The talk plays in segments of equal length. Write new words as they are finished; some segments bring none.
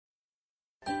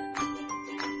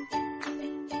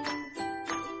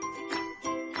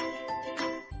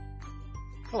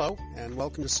Hello, and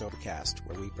welcome to Sobercast,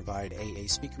 where we provide AA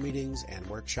speaker meetings and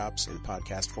workshops in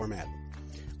podcast format.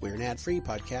 We're an ad-free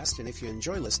podcast, and if you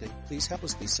enjoy listening, please help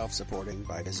us be self-supporting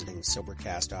by visiting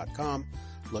Sobercast.com,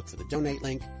 look for the donate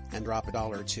link, and drop $1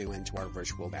 or $2 into our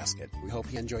virtual basket. We hope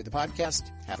you enjoyed the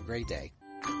podcast. Have a great day.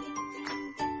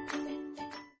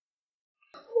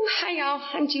 Hi, y'all.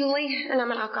 I'm Julie, and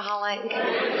I'm an alcoholic.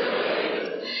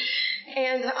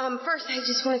 And first, I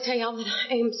just want to tell y'all that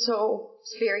I am so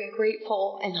very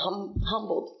grateful and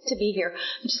humbled to be here.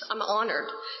 I'm honored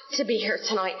to be here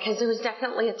tonight because there was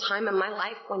definitely a time in my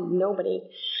life when nobody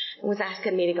was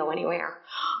asking me to go anywhere.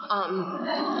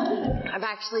 I've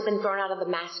actually been thrown out of the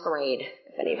masquerade,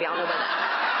 if any of y'all know that.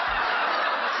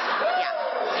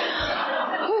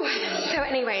 Yeah. So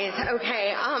anyways,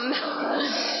 okay.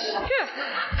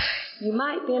 You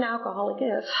might be an alcoholic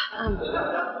if.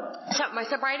 So my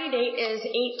sobriety date is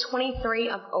 8/23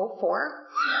 of 04.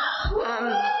 It's a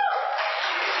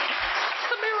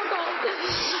miracle.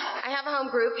 I have a home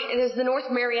group. It is the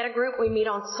North Marietta group. We meet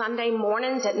on Sunday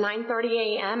mornings at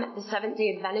 9:30 a.m. at the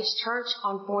Seventh-day Adventist Church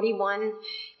on 41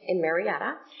 in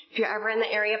Marietta. If you're ever in the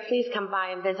area, please come by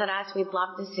and visit us. We'd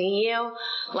love to see you.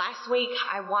 Last week,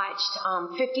 I watched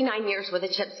 59 years where the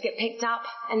chips get picked up,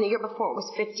 and the year before it was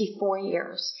 54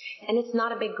 years. And it's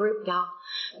not a big group, y'all,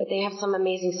 but they have some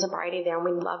amazing sobriety there, and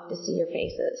we'd love to see your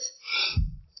faces.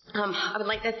 I would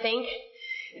like to thank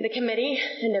the committee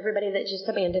and everybody that just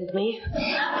abandoned me.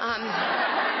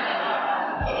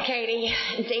 Katie,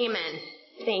 Damon,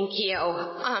 thank you.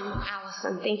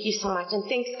 Allison, thank you so much. And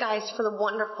thanks, guys, for the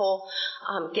wonderful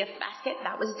gift basket.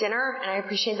 That was dinner, and I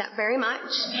appreciate that very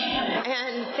much.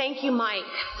 And thank you, Mike,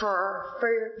 for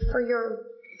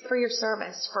your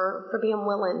service, for being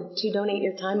willing to donate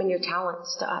your time and your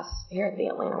talents to us here at the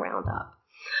Atlanta Roundup.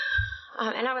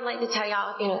 And I would like to tell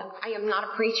y'all, I am not a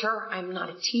preacher, I'm not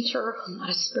a teacher, I'm not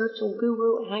a spiritual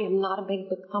guru, and I am not a big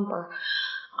book thumper.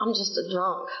 I'm just a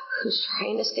drunk who's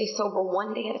trying to stay sober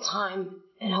one day at a time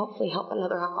and hopefully help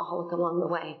another alcoholic along the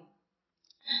way.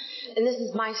 And this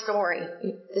is my story.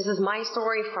 This is my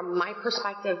story from my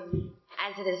perspective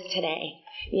as it is today.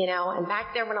 And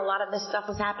back there when a lot of this stuff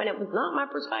was happening, it was not my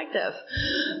perspective.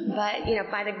 But,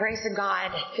 by the grace of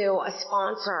God, through a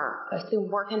sponsor, through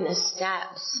working the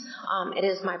steps, it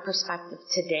is my perspective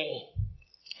today.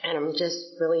 And I'm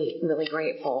just really, really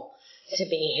grateful to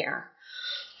be here.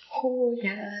 Oh,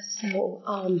 yes. So,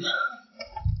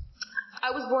 I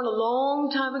was born a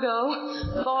long time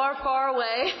ago, far, far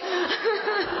away,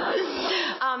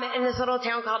 in this little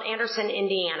town called Anderson,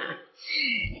 Indiana.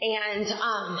 And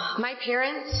my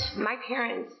parents,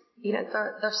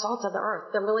 they're salt of the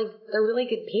earth. They're really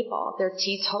good people. They're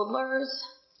teetotalers.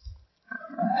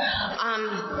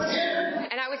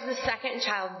 And I was the second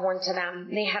child born to them.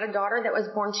 They had a daughter that was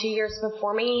born 2 years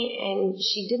before me, and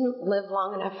she didn't live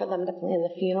long enough for them to plan the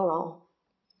funeral.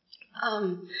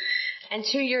 And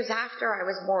 2 years after I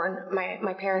was born,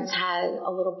 my parents had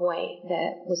a little boy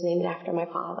that was named after my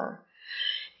father.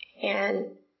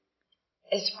 And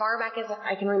as far back as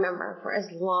I can remember, for as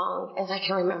long as I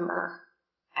can remember,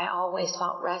 I always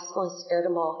felt restless,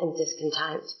 irritable, and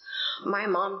discontent. My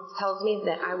mom tells me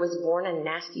that I was born a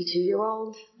nasty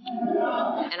 2-year-old,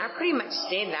 and I pretty much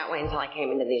stayed that way until I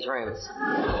came into these rooms.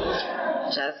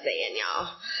 Just saying, y'all.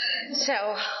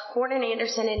 So, born in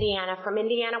Anderson, Indiana. From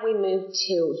Indiana, we moved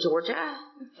to Georgia.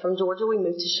 From Georgia, we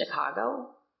moved to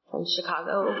Chicago. From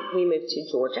Chicago, we moved to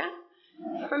Georgia.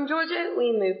 From Georgia,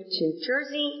 we moved to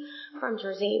Jersey. From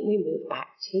Jersey, we moved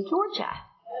back to Georgia.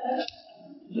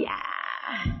 Yeah.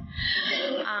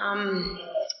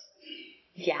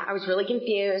 I was really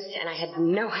confused, and I had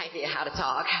no idea how to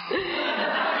talk.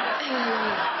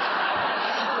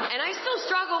 And I still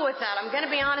struggle with that. I'm going to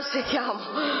be honest with y'all.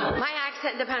 My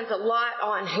accent depends a lot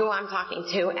on who I'm talking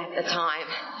to at the time.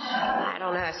 I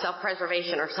don't know,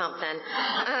 self-preservation or something.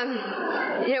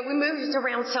 We moved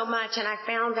around so much, and I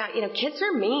found out, kids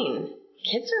are mean.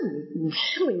 Kids are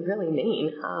really, really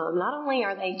mean. Not only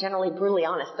are they generally brutally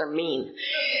honest, they're mean.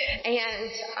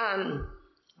 And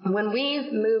when we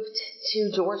moved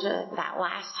to Georgia that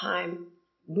last time,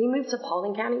 we moved to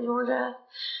Paulding County, Georgia.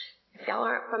 If y'all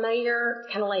aren't familiar,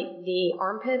 kind of like the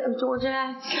armpit of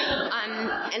Georgia.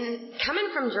 And coming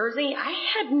from Jersey, I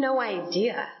had no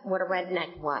idea what a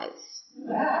redneck was.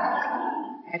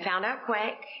 I found out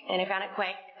quick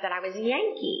that I was a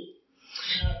Yankee.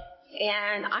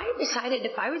 And I decided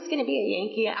if I was going to be a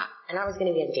Yankee, and I was going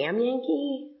to be a damn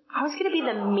Yankee, I was going to be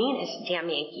the meanest damn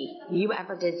Yankee you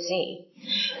ever did see.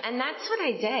 And that's what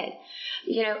I did.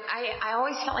 I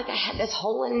always felt like I had this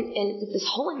hole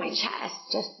in my chest,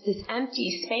 just this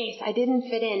empty space. I didn't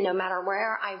fit in no matter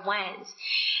where I went.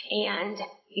 And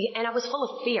I was full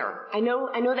of fear. I know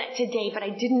that today, but I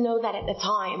didn't know that at the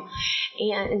time.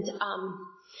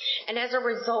 And as a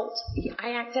result,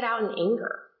 I acted out in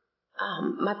anger.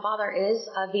 My father is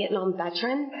a Vietnam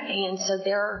veteran, and so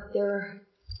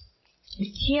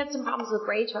he had some problems with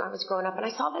rage when I was growing up, and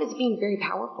I saw that as being very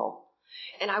powerful.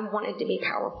 And I wanted to be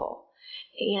powerful.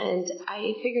 And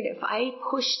I figured if I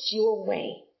pushed you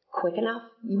away quick enough,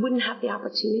 you wouldn't have the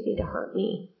opportunity to hurt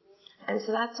me. And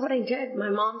so that's what I did. My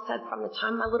mom said from the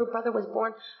time my little brother was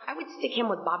born, I would stick him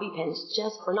with bobby pins,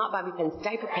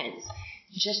 diaper pins,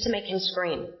 just to make him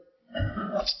scream.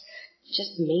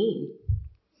 Just mean.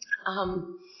 Okay,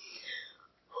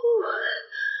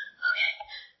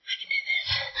 I can do this.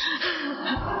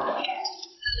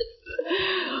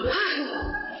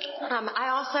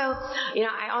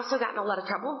 I also got in a lot of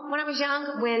trouble when I was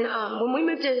young. When we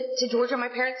moved to Georgia, my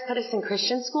parents put us in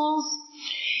Christian schools.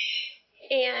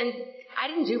 And I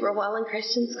didn't do real well in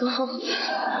Christian schools,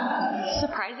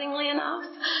 surprisingly enough.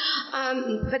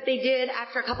 But they did,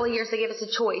 after a couple of years, they gave us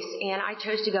a choice, and I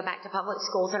chose to go back to public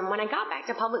schools. And when I got back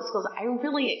to public schools, I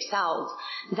really excelled.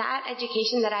 That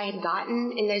education that I had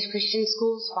gotten in those Christian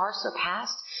schools far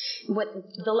surpassed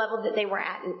the level that they were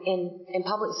at in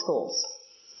public schools.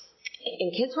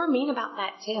 And kids were mean about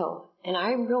that too. And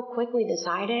I real quickly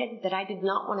decided that I did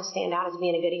not want to stand out as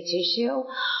being a goody two-shoe.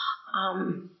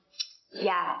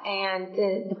 And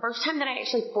the first time that I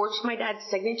actually forged my dad's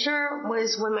signature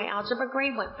was when my algebra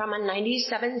grade went from a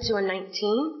 97 to a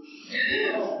 19.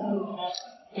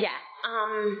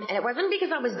 And it wasn't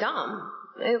because I was dumb.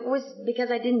 It was because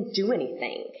I didn't do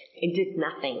anything. I did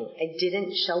nothing. I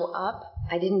didn't show up.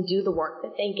 I didn't do the work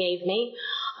that they gave me.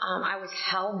 I was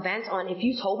hell-bent on, if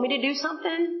you told me to do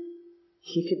something,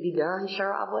 you could be darn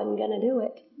sure I wasn't going to do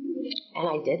it. And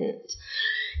I didn't.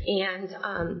 And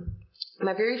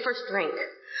my very first drink,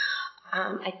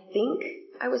 I think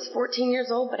I was 14 years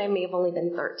old, but I may have only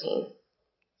been 13.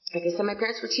 Like I said, my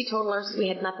parents were teetotalers. We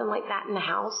had nothing like that in the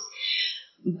house.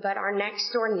 But our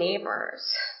next door neighbors,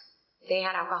 they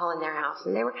had alcohol in their house,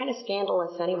 and they were kind of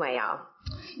scandalous anyway, y'all.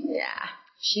 Yeah.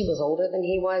 She was older than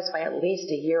he was by at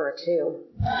least a year or two.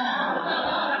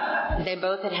 They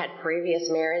both had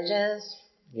previous marriages.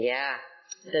 Yeah.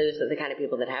 Those are the kind of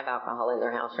people that have alcohol in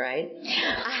their house, right?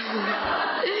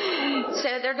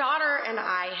 So their daughter and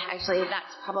I, actually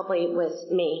that's probably was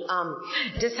me,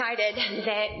 decided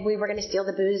that we were going to steal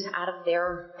the booze out of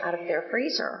their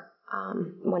freezer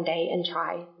one day and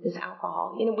try this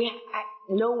alcohol. We had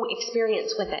no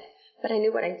experience with it, but I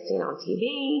knew what I'd seen on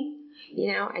TV.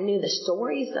 I knew the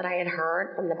stories that I had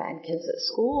heard from the bad kids at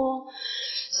school.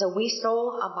 So we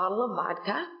stole a bottle of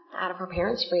vodka out of her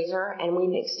parents' freezer, and we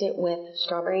mixed it with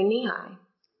strawberry knee-high.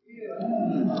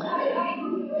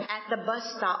 At the bus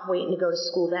stop waiting to go to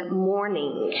school that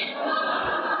morning.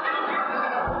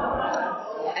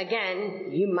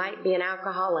 Again, you might be an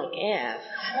alcoholic if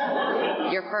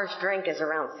your first drink is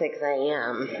around 6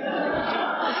 a.m.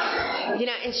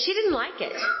 And she didn't like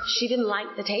it. She didn't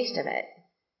like the taste of it.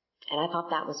 And I thought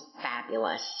that was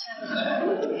fabulous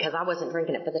because I wasn't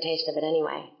drinking it for the taste of it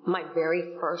anyway. My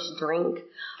very first drink,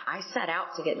 I set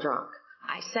out to get drunk.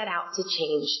 I set out to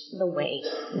change the way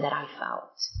that I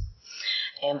felt.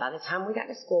 And by the time we got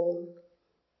to school,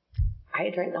 I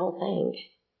had drank the whole thing.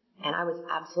 And I was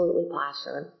absolutely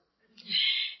plastered.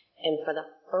 And for the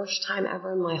first time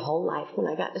ever in my whole life, when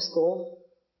I got to school,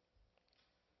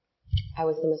 I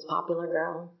was the most popular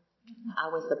girl. I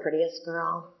was the prettiest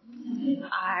girl.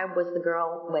 I was the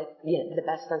girl with the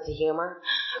best sense of humor.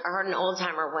 I heard an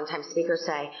old-timer one-time speaker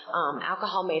say,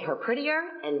 alcohol made her prettier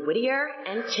and wittier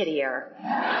and tittier.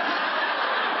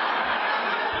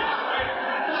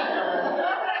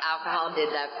 Alcohol did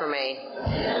that for me.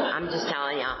 I'm just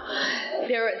telling y'all.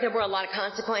 There were a lot of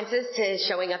consequences to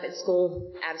showing up at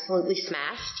school absolutely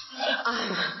smashed.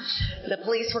 The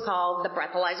police were called. The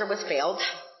breathalyzer was failed.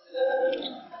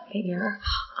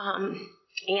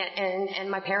 And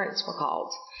my parents were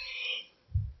called.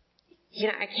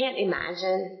 I can't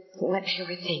imagine what they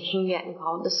were thinking getting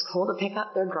called to school to pick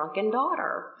up their drunken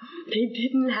daughter. They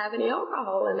didn't have any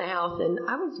alcohol in the house, and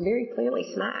I was very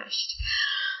clearly smashed.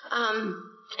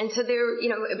 And so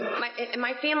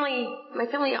my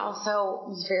family also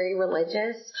was very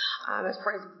religious. As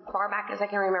far back as I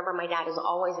can remember, my dad has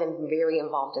always been very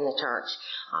involved in the church.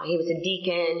 He was a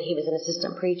deacon, he was an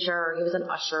assistant preacher, he was an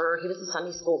usher, he was a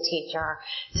Sunday school teacher.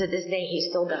 To this day, he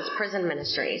still does prison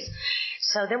ministries.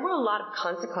 So there were a lot of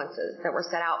consequences that were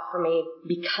set out for me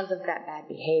because of that bad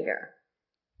behavior.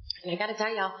 And I got to tell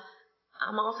y'all,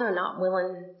 I'm also not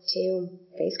willing to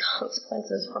face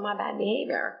consequences for my bad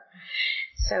behavior.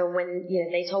 So when,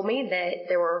 they told me that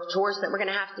there were chores that were going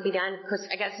to have to be done, because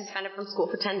I got suspended from school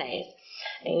for 10 days.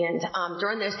 And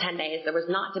during those 10 days, there was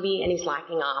not to be any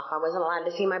slacking off. I wasn't allowed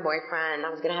to see my boyfriend. I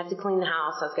was going to have to clean the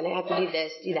house. I was going to have to do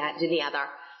this, do that, do the other.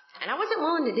 And I wasn't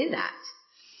willing to do that.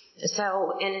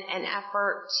 So in an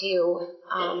effort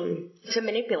to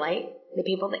manipulate the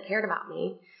people that cared about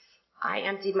me, I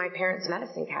emptied my parents'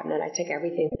 medicine cabinet. I took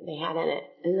everything that they had in it.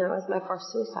 And that was my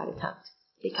first suicide attempt.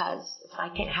 Because if I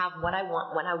can't have what I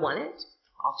want when I want it,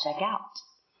 I'll check out.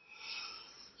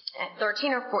 At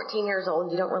 13 or 14 years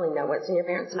old, you don't really know what's in your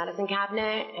parents' medicine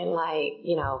cabinet. And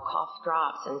cough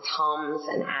drops and Tums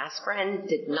and aspirin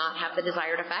did not have the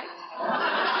desired effect.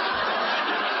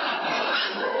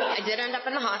 I did end up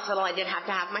in the hospital. I did have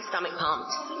to have my stomach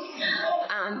pumped.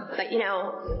 But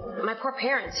my poor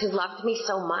parents who loved me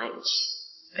so much,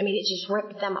 it just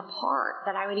ripped them apart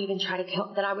that I would even try to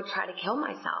kill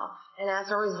myself. And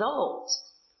as a result,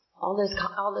 all those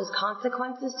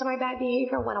consequences to my bad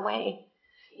behavior went away.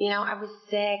 I was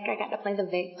sick. I got to play the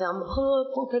victim.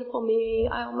 Oh, poor pitiful me.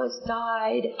 I almost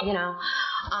died.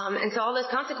 And so all those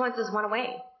consequences went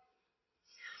away.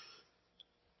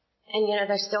 And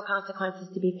there's still consequences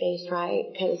to be faced, right?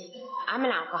 Because I'm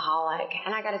an alcoholic,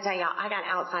 and I got to tell y'all, I got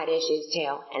outside issues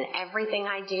too. And everything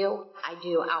I do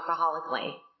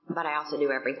alcoholically, but I also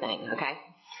do everything, okay?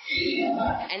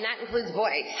 And that includes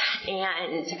boys.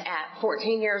 And at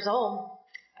 14 years old,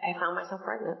 I found myself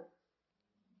pregnant.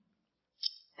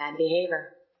 Bad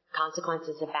behavior,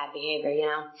 consequences of bad behavior,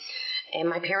 And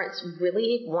my parents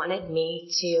really wanted me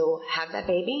to have that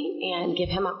baby and give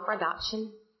him up for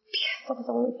adoption. I was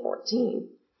only 14.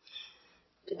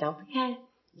 But don't forget,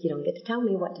 you don't get to tell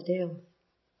me what to do.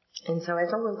 And so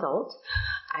as a result,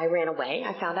 I ran away.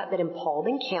 I found out that in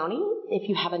Paulding County, if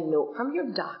you have a note from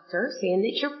your doctor saying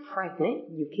that you're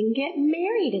pregnant, you can get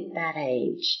married at that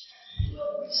age.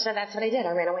 So that's what I did.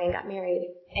 I ran away and got married.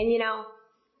 And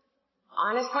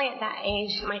honestly, at that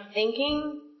age, my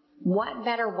thinking, what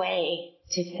better way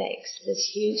to fix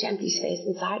this huge empty space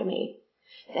inside of me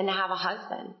than to have a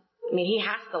husband? He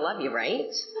has to love you, right?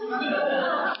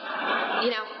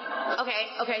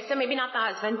 Okay, so maybe not the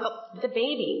husband, but the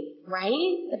baby,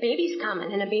 right? The baby's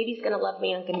coming, and the baby's going to love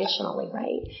me unconditionally,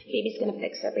 right? The baby's going to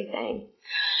fix everything.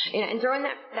 And during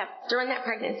that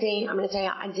pregnancy, I'm going to tell you,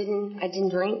 I didn't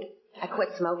drink. I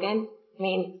quit smoking.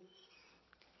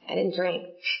 I didn't drink. I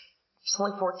was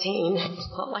only 14. It's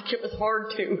not like it was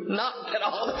hard to not get a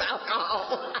hold of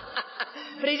alcohol.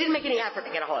 But I didn't make any effort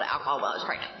to get a hold of alcohol while I was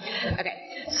pregnant. Okay,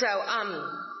 so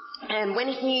and when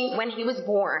he was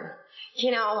born,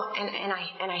 and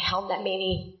I held that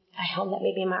baby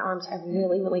in my arms. I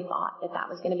really, really thought that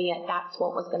was going to be it. That's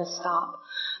what was going to stop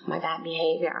my bad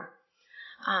behavior.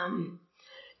 And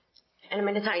I'm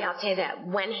going to tell you, I'll tell you that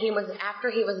after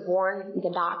he was born, the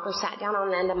doctor sat down on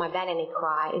the end of my bed and he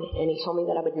cried, and he told me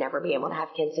that I would never be able to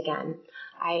have kids again.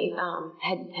 I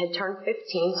had turned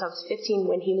 15, so I was 15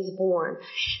 when he was born.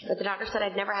 But the doctor said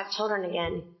I'd never have children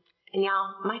again. And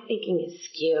y'all, my thinking is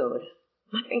skewed.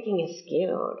 I'm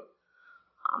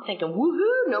thinking,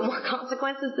 woohoo, no more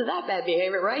consequences to that bad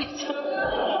behavior, right?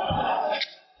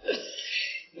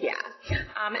 Yeah.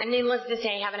 And needless to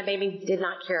say, having a baby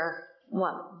didn't cure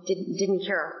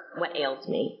what ailed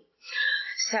me.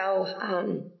 So,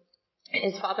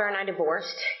 his father and I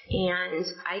divorced, and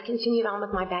I continued on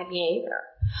with my bad behavior.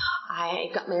 I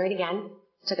got married again,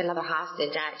 took another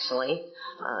hostage actually.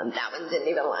 That one didn't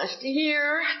even last a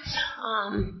year.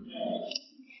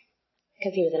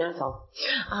 Because he was an asshole.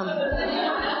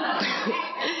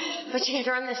 But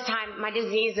during this time, my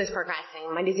disease is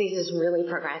progressing. My disease is really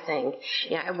progressing.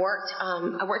 Yeah, I worked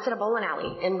at a bowling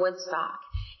alley in Woodstock.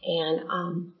 And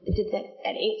I did that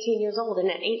at 18 years old. And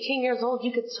at 18 years old,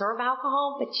 you could serve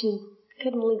alcohol, but you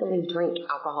couldn't legally drink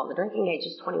alcohol. The drinking age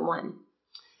is 21.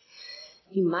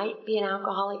 You might be an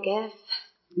alcoholic if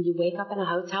you wake up in a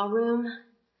hotel room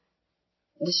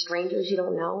with strangers you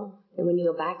don't know. And when you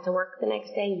go back to work the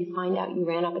next day, you find out you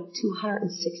ran up a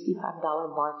 $265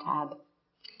 bar tab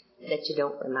that you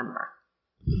don't remember.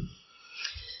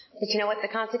 But you know what the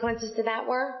consequences to that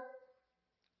were?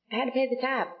 I had to pay the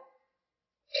tab.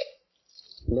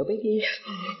 No biggie.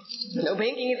 No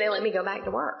biggie. They let me go back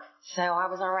to work. So I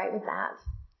was all right with that.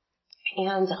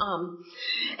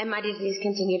 And my disease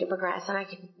continued to progress, and I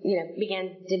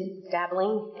began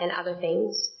dabbling in other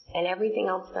things, and everything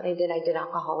else that I did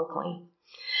alcoholically.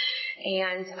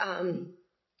 And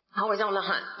I was on the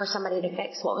hunt for somebody to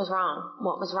fix what was wrong.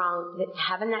 What was wrong? That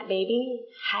having that baby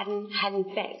hadn't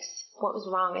fixed. What was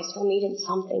wrong? I still needed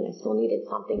something. I still needed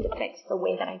something to fix the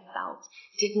way that I felt.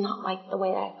 Did not like the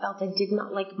way that I felt. I did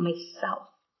not like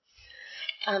myself.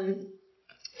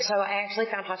 So I actually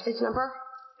found hostage number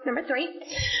 3.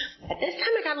 At this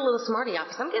time I got a little smarty off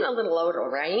because I'm getting a little older,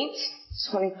 right?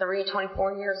 23,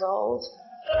 24 years old.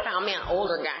 Found me an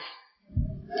older guy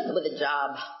with a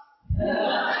job.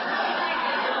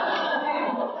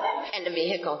 And a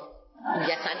vehicle.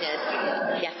 Yes, I did.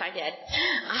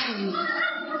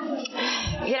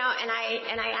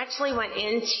 And I actually went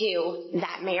into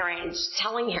that marriage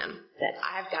telling him that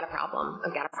I've got a problem.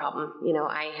 I've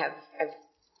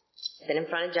been in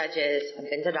front of judges, I've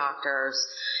been to doctors,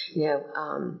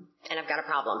 and I've got a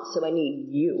problem. So I need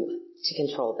you to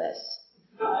control this.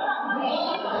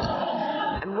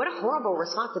 And what a horrible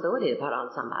responsibility to put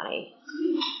on somebody.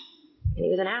 And he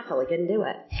was an asshole. He couldn't do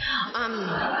it.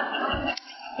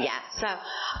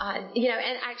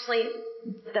 And actually,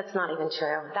 that's not even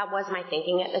true. That was my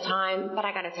thinking at the time. But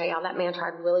I got to tell y'all, that man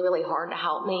tried really, really hard to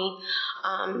help me.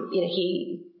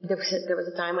 There was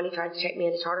a time when he tried to take me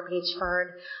into Charter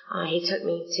Peachford. He took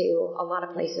me to a lot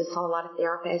of places, saw a lot of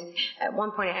therapists. At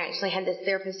one point, I actually had this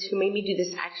therapist who made me do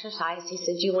this exercise. He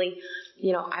said, Julie,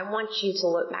 I want you to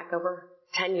look back over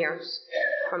 10 years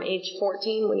from age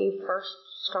 14 when you first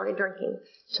started drinking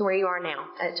to where you are now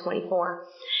at 24.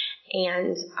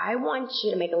 And I want you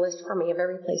to make a list for me of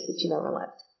every place that you've ever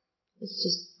lived. We'll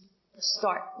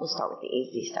start with the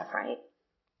easy stuff, right?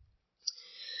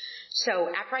 So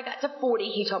after I got to 40,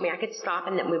 he told me I could stop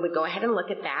and that we would go ahead and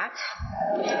look at that.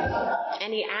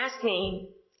 And he asked me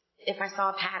if I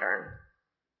saw a pattern.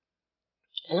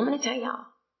 And I'm going to tell y'all,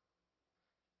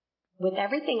 with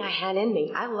everything I had in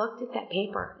me, I looked at that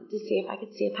paper to see if I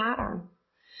could see a pattern.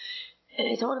 And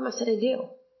I told him, I said, I do.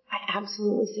 I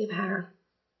absolutely see a pattern.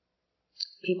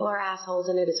 People are assholes,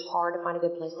 and it is hard to find a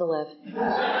good place to live.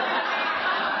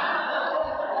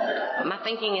 My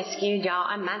thinking is skewed, y'all.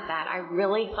 I meant that. I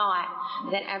really thought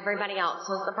that everybody else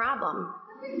was the problem.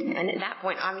 And at that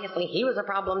point, obviously, he was a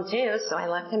problem too, so I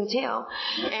left him too.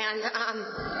 And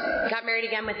got married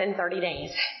again within 30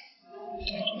 days.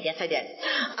 Yes, I did.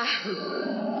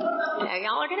 Now,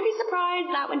 y'all are going to be surprised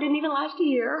that one didn't even last a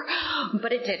year,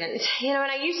 but it didn't. And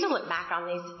I used to look back on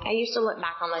those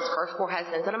first 4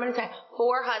 husbands, and I'm going to say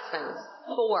 4 husbands,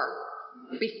 4,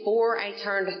 before I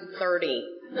turned 30,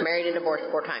 married and divorced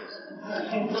 4 times.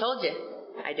 Told you,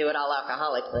 I do it all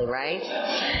alcoholically, right?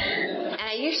 And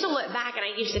I used to look back and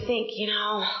I used to think,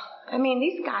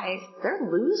 these guys, they're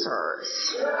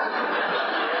losers.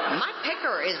 My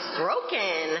picker is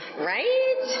broken,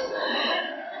 right?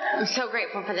 I'm so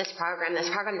grateful for this program that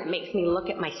makes me look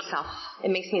at myself.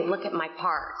 It makes me look at my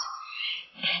part.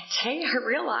 And today I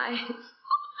realize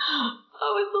I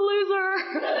was the loser.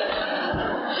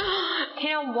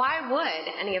 Why would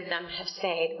any of them have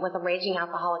stayed with a raging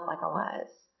alcoholic like I was?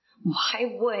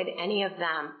 Why would any of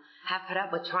them have put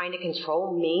up with trying to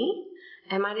control me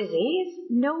and my disease?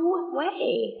 No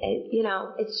way.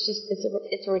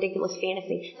 It's a ridiculous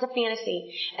fantasy. It's a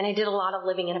fantasy. And I did a lot of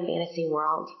living in a fantasy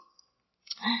world.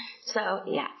 So,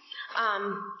 yeah.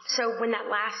 So when that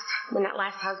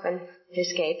last husband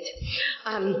escaped,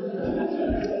 and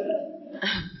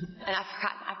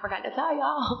I forgot to tell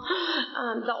y'all,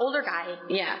 the older guy,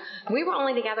 we were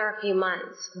only together a few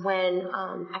months when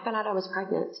I found out I was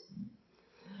pregnant.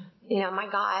 My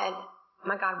God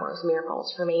works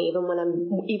miracles for me, even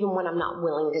when I'm not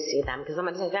willing to see them, because I'm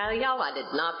going to tell y'all, I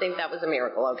did not think that was a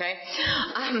miracle. Okay.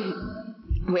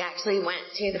 We actually went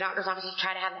to the doctor's office to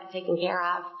try to have that taken care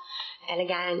of. And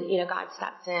again, God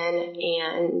steps in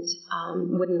and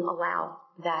wouldn't allow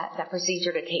that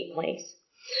procedure to take place.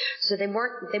 So they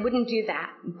wouldn't do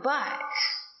that. But,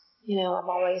 I've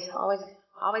always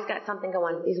got something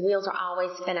going. These wheels are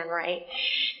always spinning, right?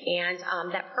 And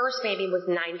that first baby was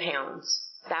 9 pounds.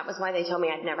 That was why they told me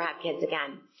I'd never have kids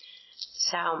again.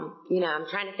 So, I'm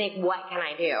trying to think, what can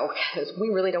I do? Because we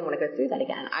really don't want to go through that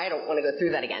again. I don't want to go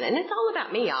through that again. And it's all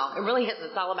about me, y'all. It really is.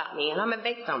 It's all about me. And I'm a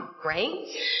victim, right?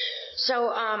 So,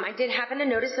 I did happen to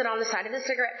notice that on the side of the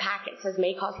cigarette pack, it says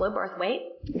may cause low birth weight.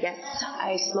 Yes,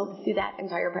 I smoked through that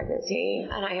entire pregnancy,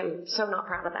 and I am so not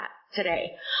proud of that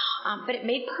today. But it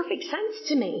made perfect sense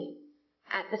to me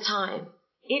at the time.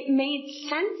 It made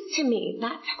sense to me.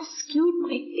 That's how skewed my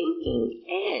thinking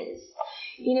is.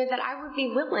 That I would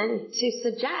be willing to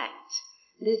subject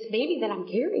this baby that I'm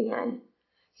carrying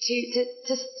to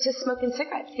smoking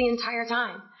cigarettes the entire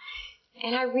time.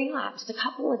 And I relapsed a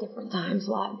couple of different times.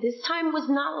 Well, this time was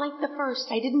not like the first.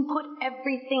 I didn't put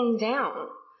everything down.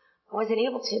 I wasn't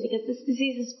able to, because this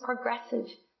disease is progressive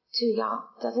too, y'all.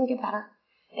 It doesn't get better.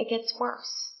 It gets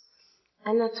worse.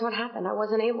 And that's what happened. I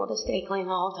wasn't able to stay clean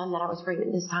the whole time that I was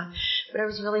pregnant this time. But I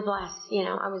was really blessed. You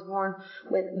know, I was born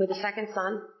with a second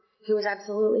son who was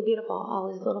absolutely beautiful.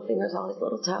 All his little fingers, all his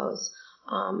little toes.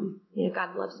 You know,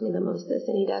 God loves me the mostest,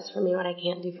 and he does for me what I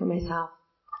can't do for myself.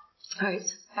 All right,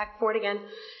 so back forward again.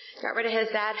 Got rid of his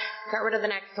dad, got rid of the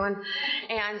next one.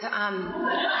 And,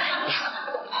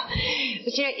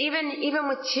 but you know, even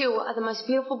with two of the most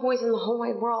beautiful boys in the whole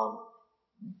wide world,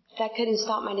 that couldn't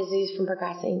stop my disease from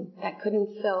progressing. That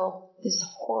couldn't fill this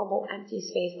horrible empty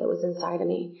space that was inside of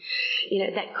me. You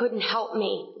know, that couldn't help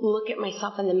me look at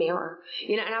myself in the mirror.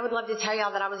 You know, and I would love to tell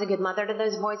y'all that I was a good mother to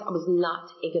those boys. I was not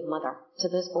a good mother to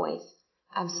those boys.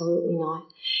 Absolutely not.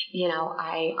 You know,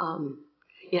 I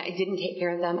didn't take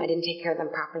care of them. I didn't take care of them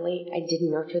properly. I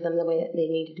didn't nurture them the way that they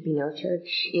needed to be nurtured.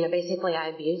 You know, basically I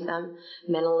abused them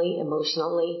mentally,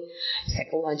 emotionally,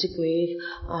 psychologically,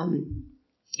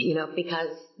 you know, because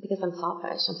I'm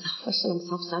selfish and I'm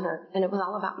self-centered, and it was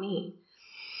all about me.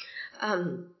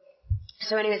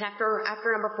 So anyways, after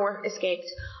number 4 escaped,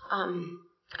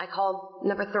 I called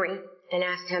number 3 and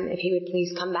asked him if he would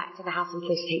please come back to the house and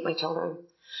please take my children.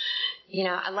 You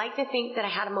know, I like to think that I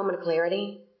had a moment of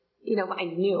clarity. You know, I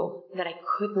knew that I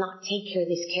could not take care of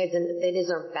these kids and that they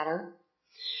deserve better.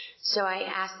 So I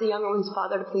asked the younger one's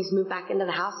father to please move back into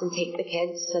the house and take the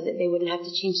kids so that they wouldn't have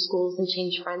to change schools and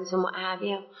change friends and what have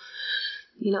you.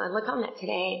 You know, I look on that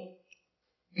today,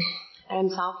 and I'm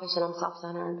selfish and I'm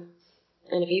self-centered.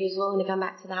 And if he was willing to come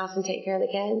back to the house and take care of the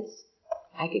kids,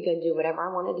 I could go do whatever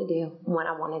I wanted to do when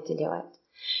I wanted to do it.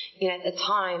 You know, at the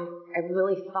time, I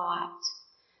really thought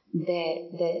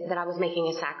that I was making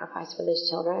a sacrifice for those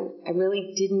children. I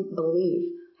really didn't believe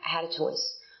I had a choice.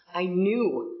 I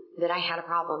knew that I had a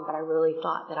problem, but I really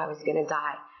thought that I was going to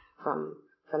die from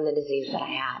the disease that I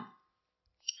had.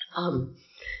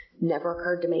 Never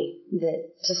occurred to me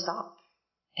to stop.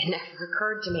 It never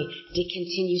occurred to me to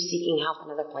continue seeking help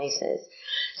in other places.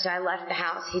 So I left the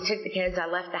house. He took the kids. I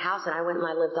left the house, and I went and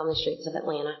I lived on the streets of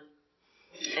Atlanta.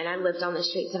 And I lived on the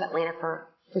streets of Atlanta for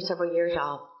several years,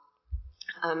 y'all.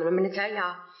 And I'm going to tell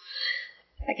y'all,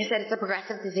 like I said, it's a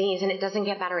progressive disease, and it doesn't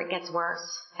get better, it gets worse.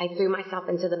 I threw myself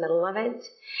into the middle of it,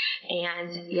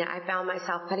 and I found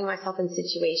myself putting myself in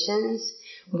situations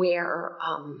where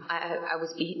I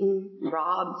was beaten,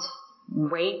 robbed,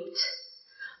 raped,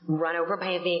 run over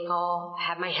by a vehicle,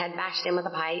 had my head bashed in with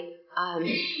a pipe.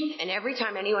 And every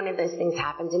time any one of those things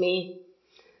happened to me,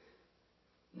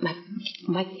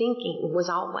 my thinking was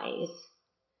always,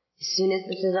 as soon as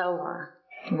this is over,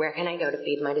 where can I go to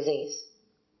feed my disease?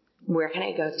 Where can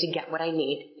I go to get what I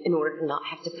need in order to not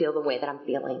have to feel the way that I'm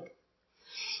feeling?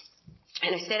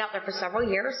 And I stayed out there for several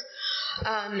years.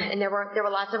 And there were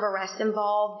lots of arrests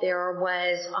involved. There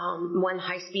was one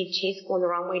high-speed chase going the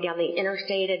wrong way down the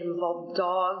interstate. It involved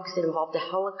dogs. It involved a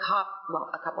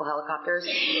couple helicopters.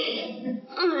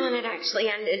 And it actually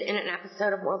ended in an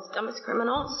episode of World's Dumbest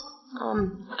Criminals.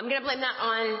 I'm going to blame that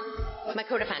on my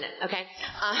co-defendant, okay?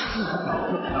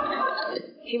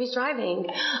 He was driving.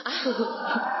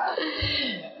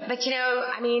 But,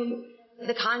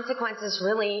 the consequences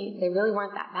really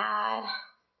weren't that bad.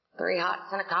 3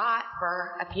 hots in a cot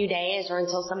for a few days or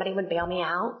until somebody would bail me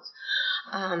out.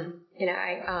 I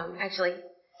actually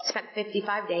spent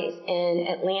 55 days in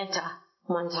Atlanta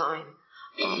one time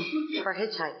for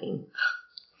hitchhiking.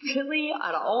 Really?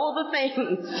 Out of all the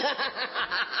things.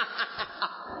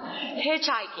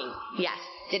 Hitchhiking. Yes.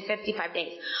 Did 55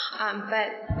 days.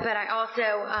 But I also,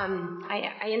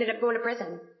 I ended up going to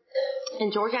prison.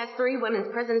 And Georgia has 3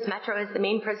 women's prisons. Metro is the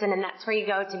main prison, and that's where you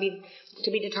go to be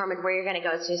determined where you're going to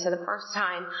go to. So the first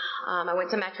time, I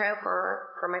went to Metro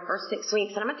for my first 6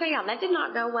 weeks. And I'm going to tell y'all, that did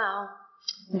not go well.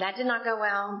 That did not go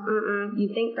well. You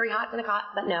think 3 hots in a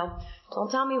cot, but no.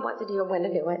 Don't tell me what to do or when to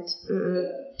do it.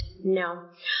 No.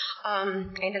 I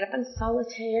ended up in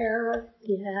solitaire.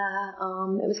 Yeah.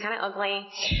 It was kind of ugly.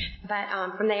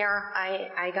 But from there,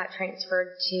 I got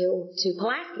transferred to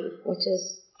Pulaski, which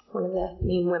is one of the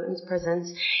main women's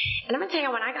prisons. And I'm going to tell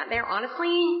you, when I got there,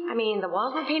 honestly, the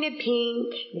walls were painted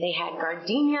pink. They had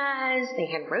gardenias. They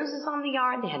had roses on the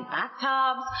yard. They had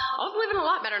bathtubs. I was living a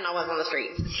lot better than I was on the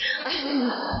streets.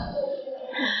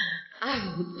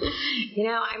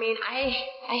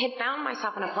 I had found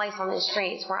myself in a place on the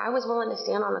streets where I was willing to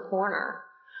stand on the corner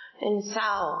and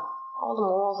sell all the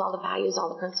morals, all the values, all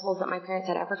the principles that my parents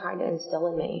had ever tried to instill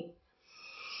in me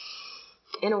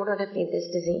in order to feed this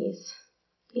disease.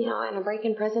 And a break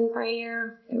in prison for a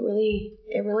year, it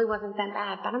really wasn't that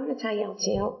bad. But I'm going to tell y'all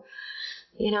too,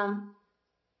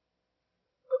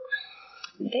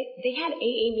 they had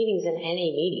AA meetings and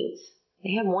NA meetings.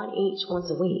 They had one each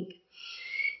once a week.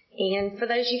 And for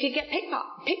those, you could get pick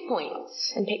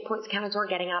points. And pick points counted toward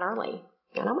getting out early.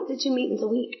 And I went to 2 meetings a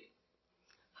week.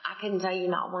 I couldn't tell you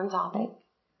not one topic.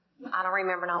 I don't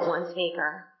remember not one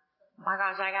speaker. My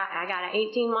gosh, I got an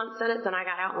 18-month sentence and I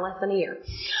got out in less than a year.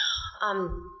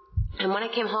 And when I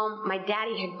came home, my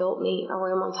daddy had built me a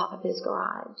room on top of his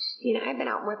garage. You know, I'd been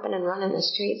out ripping and running the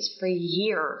streets for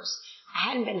years. I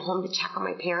hadn't been home to check on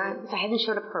my parents. I hadn't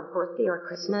showed up for a birthday or a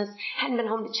Christmas. I hadn't been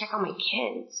home to check on my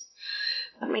kids.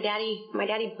 But my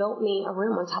daddy built me a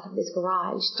room on top of his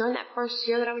garage. During that first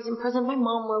year that I was in prison, my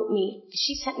mom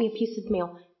she sent me a piece of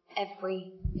mail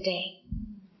every day.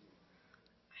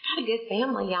 I got a good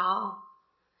family, y'all.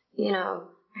 You know,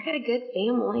 I got a good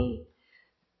family.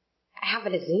 I have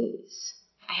a disease.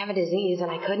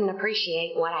 And I couldn't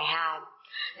appreciate what I had.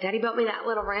 Daddy built me that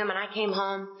little room and I came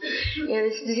home. You know,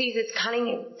 this disease, it's cunning,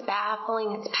 it's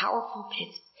baffling, it's powerful, but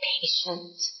it's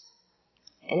patient.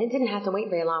 And it didn't have to wait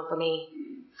very long for me.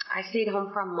 I stayed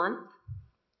home for a month.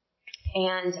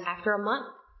 And after a month,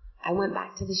 I went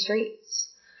back to the streets.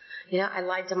 You know, I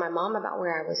lied to my mom about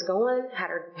where I was going, had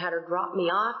her drop me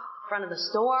off in front of the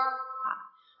store.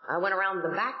 I went around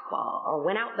the back wall, or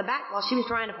went out the back while she was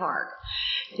trying to park.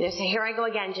 You know, so here I go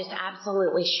again, just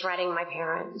absolutely shredding my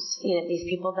parents. You know, these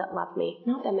people that loved me.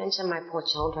 Not to mention my poor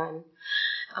children.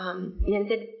 You know,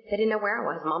 they didn't know where I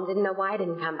was. Mom didn't know why I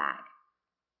didn't come back.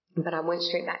 But I went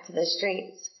straight back to the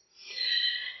streets.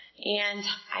 And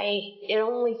it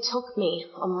only took me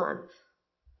a month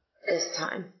this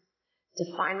time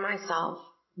to find myself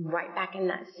right back in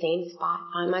that same spot,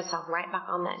 find myself right back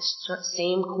on that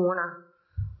same corner,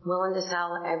 willing to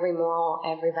sell every moral,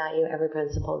 every value, every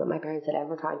principle that my parents had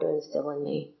ever tried to instill in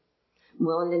me,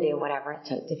 willing to do whatever it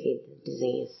took to feed the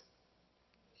disease.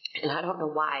 And I don't know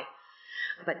why,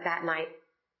 but that night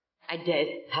I did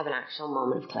have an actual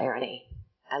moment of clarity.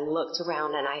 I looked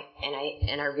around and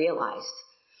I realized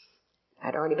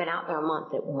I'd already been out there a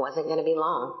month. It wasn't going to be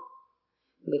long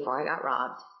before I got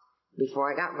robbed,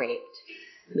 before I got raped,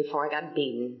 before I got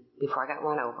beaten, before I got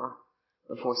run over,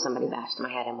 before somebody bashed my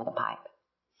head in with a pipe.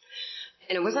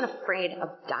 And I wasn't afraid of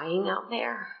dying out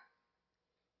there,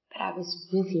 but I was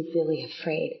really, really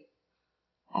afraid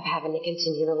of having to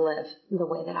continue to live the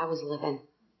way that I was living.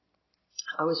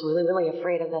 I was really, really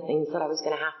afraid of the things that I was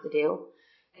going to have to do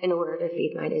in order to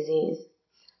feed my disease.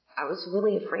 I was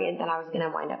really afraid that I was going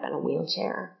to wind up in a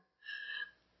wheelchair.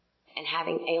 And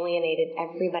having alienated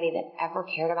everybody that ever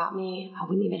cared about me, I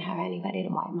wouldn't even have anybody to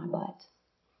wipe my butt.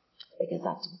 Because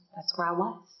that's where I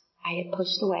was. I had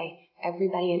pushed away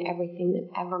everybody and everything that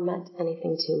ever meant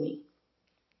anything to me.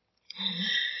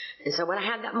 And so when I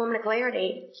had that moment of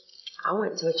clarity, I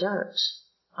went to a church.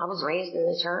 I was raised in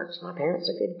the church. My parents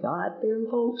are good God-fearing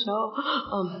folks, y'all.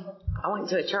 I went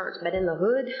to a church, but in the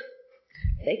hood,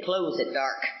 they close at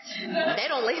dark. They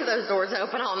don't leave those doors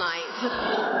open all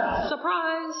night.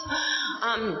 Surprise!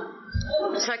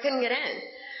 So I couldn't get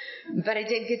in. But I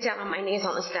did get down on my knees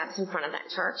on the steps in front of that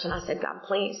church, and I said, God,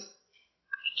 please,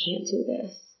 I can't do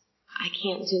this. I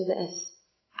can't do this.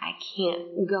 I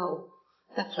can't go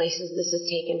the places this has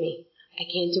taken me. I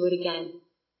can't do it again.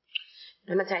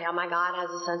 I'm going to tell you, my God has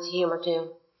a sense of humor,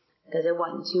 too. Because it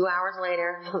wasn't 2 hours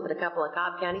later that a couple of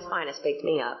Cobb County's finest picked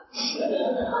me up.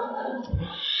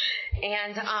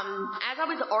 And as I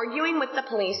was arguing with the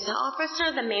police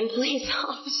officer, the main police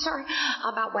officer,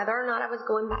 about whether or not I was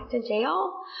going back to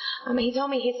jail, he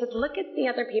told me, he said, look at the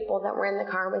other people that were in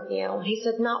the car with you. He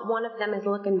said, not one of them is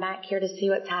looking back here to see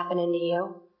what's happening to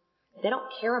you. They don't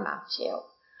care about you.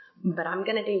 But I'm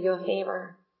going to do you a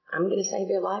favor. I'm going to save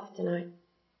your life tonight.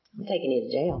 I'm taking you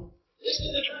to jail.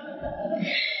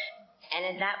 And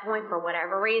at that point, for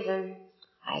whatever reason,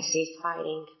 I ceased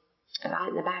fighting. I got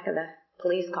in the back of the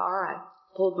police car. I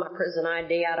pulled my prison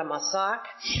ID out of my sock,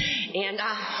 and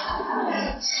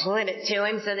I slid it to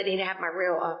him so that he'd have my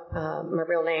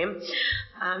real name.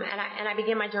 And I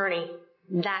began my journey.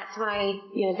 That's when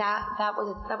that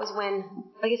was when,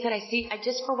 like I said, I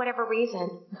just for whatever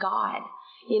reason, God,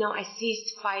 I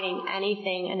ceased fighting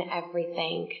anything and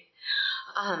everything.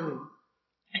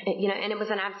 And it was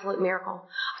an absolute miracle.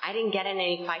 I didn't get in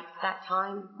any fights that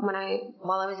time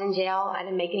while I was in jail. I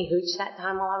didn't make any hooch that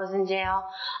time while I was in jail.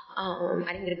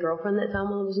 I didn't get a girlfriend that time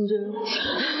while I was in jail.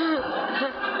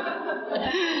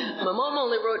 My mom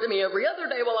only wrote to me every other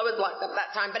day while I was locked up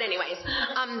that time. But anyways,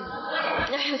 I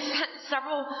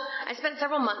spent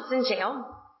several months in jail.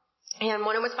 And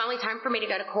when it was finally time for me to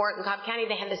go to court in Cobb County,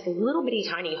 they had this little bitty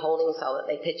tiny holding cell that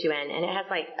they put you in. And it has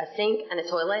like a sink and a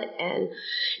toilet. And,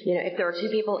 you know, if there are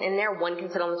two people in there, one can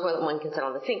sit on the toilet, one can sit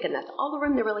on the sink. And that's all the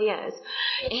room there really is.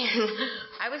 And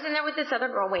I was in there with this other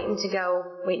girl waiting to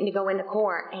go into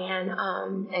court. And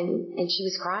she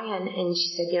was crying. And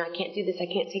she said, you know, I can't do this. I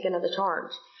can't take another charge.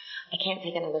 I can't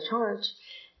take another charge.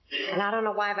 And I don't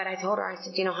know why, but I told her, I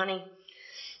said, you know, honey,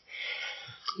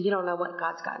 you don't know what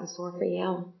God's got in store for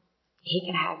you. He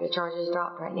could have your charges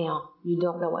dropped right now. You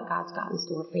don't know what God's got in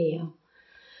store for you.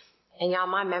 And y'all,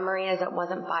 my memory is it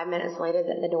wasn't 5 minutes later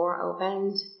that the door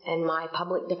opened and my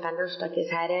public defender stuck his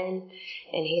head in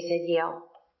and he said, Yale,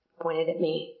 pointed at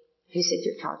me. He said,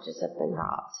 your charges have been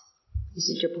dropped. He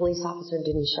said, your police officer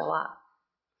didn't show up.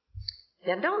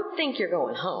 Now don't think you're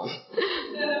going home.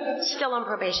 Still on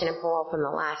probation and parole from the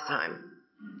last time.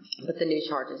 But the new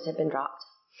charges have been dropped.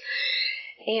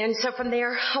 And so from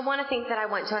there, I want to think that I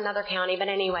went to another county, but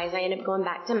anyways, I ended up going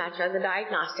back to Metro, the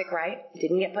diagnostic, right?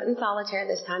 Didn't get put in solitary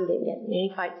this time, didn't get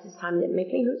any fights this time, didn't make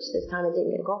me hooch this time, I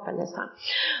didn't get a girlfriend this time.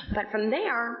 But from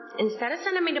there, instead of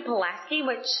sending me to Pulaski,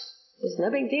 which was no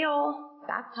big deal,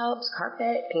 bathtubs,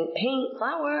 carpet, pink paint,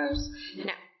 flowers,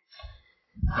 no.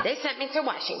 They sent me to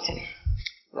Washington.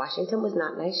 Washington was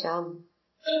not a nice job.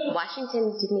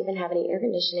 Washington didn't even have any air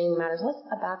conditioning, matters less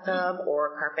a bathtub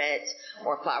or carpet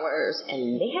or flowers,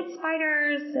 and they had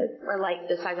spiders that were like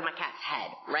the size of my cat's head,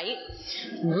 right?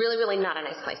 Really, really not a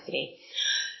nice place to be.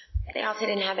 They also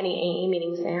didn't have any AA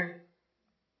meetings there.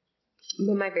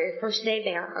 But my very first day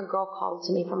there, a girl called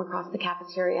to me from across the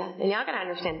cafeteria, and y'all gotta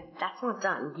understand, that's not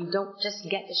done. You don't just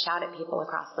get to shout at people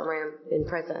across the room in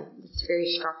prison. It's very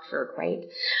structured, right?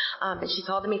 But she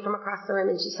called to me from across the room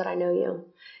and she said, I know you.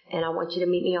 And I want you to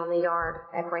meet me on the yard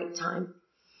at break time.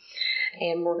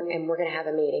 And we're going to have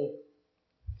a meeting.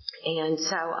 And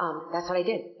so, that's what I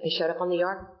did. I showed up on the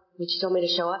yard when she told me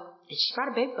to show up. And she brought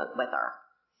a big book with her.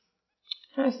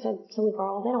 And I said, silly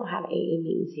girl, they don't have AA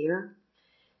meetings here.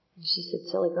 And she said,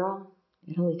 silly girl,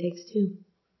 it only takes two.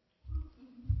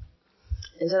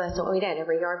 And so that's what we did.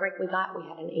 Every yard break we got, we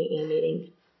had an AA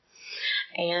meeting.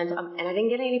 And I didn't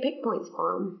get any pick points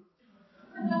for them.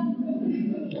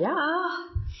 Yeah.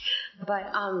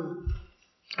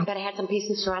 But I had some peace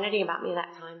and serenity about me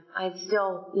that time. I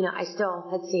still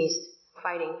had ceased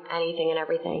fighting anything and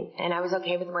everything. And I was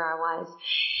okay with where I was.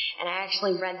 And I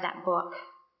actually read that book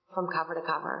from cover to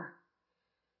cover.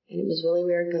 And it was really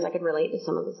weird because I could relate to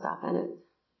some of the stuff in it.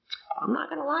 I'm not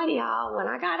going to lie to y'all. When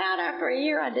I got out after a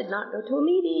year, I did not go to a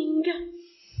meeting.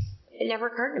 It never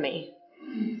occurred to me.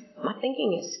 My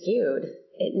thinking is skewed.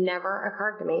 It never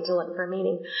occurred to me to look for a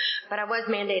meeting. But I was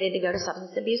mandated to go to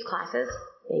substance abuse classes.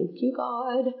 Thank you,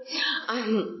 God.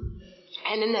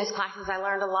 And in those classes, I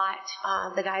learned a lot.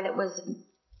 The guy that was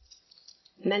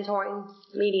mentoring,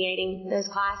 mediating those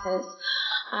classes,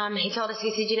 he told us,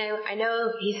 he said,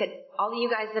 he said, all of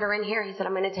you guys that are in here, he said,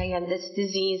 I'm going to tell you this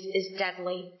disease is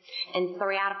deadly, and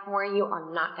 3 out of 4 of you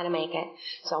are not going to make it.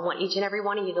 So I want each and every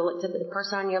one of you to look to the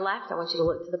person on your left, I want you to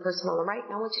look to the person on the right,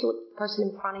 and I want you to look at the person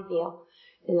in front of you.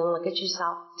 And then look at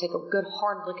yourself. Take a good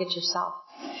hard look at yourself.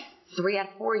 3 out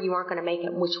of 4 of you aren't going to make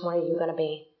it. Which one are you going to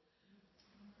be?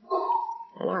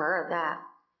 And I heard that.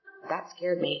 That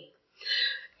scared me.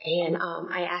 And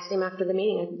I asked him after the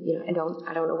meeting, I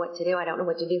don't know what to do. I don't know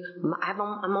what to do.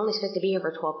 I'm only supposed to be here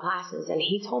for 12 classes. And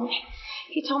he told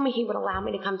me he would allow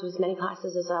me to come to as many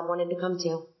classes as I wanted to come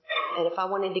to. And if I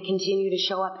wanted to continue to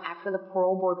show up after the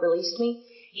parole board released me,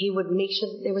 he would make sure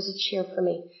that there was a chair for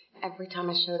me every time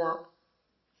I showed up.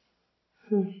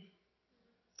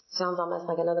 Sounds almost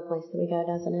like another place that we go,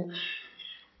 doesn't it?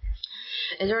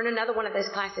 And during another one of those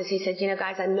classes, he said,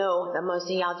 guys, I know that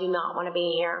most of y'all do not want to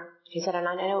be here. He said, and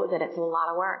I know that it's a lot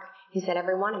of work. He said,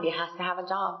 every one of you has to have a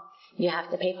job. You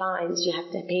have to pay fines. You have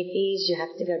to pay fees. You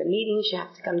have to go to meetings. You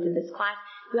have to come to this class.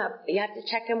 You have to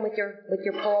check in with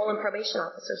your parole and probation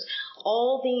officers.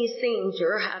 All these things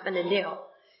you're having to do.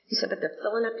 He said, but they're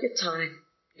filling up your time.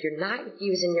 You're not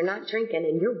using, you're not drinking,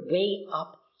 and you're way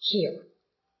up here.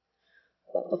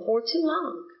 But before too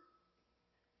long,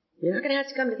 you're not going to have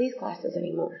to come to these classes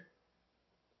anymore.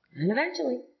 And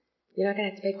eventually, you're not going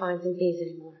to have to pay fines and fees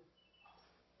anymore.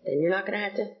 Then you're not going to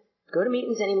have to go to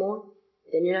meetings anymore.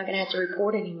 Then you're not going to have to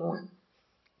report anymore.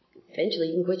 Eventually,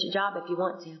 you can quit your job if you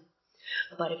want to.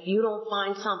 But if you don't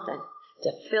find something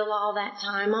to fill all that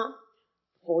time up,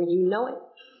 before you know it,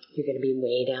 you're going to be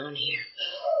way down here.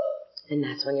 And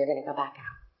that's when you're going to go back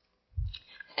out.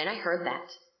 And I heard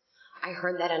that.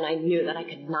 And I knew that I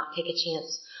could not take a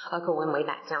chance of going way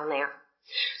back down there.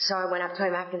 So I went up to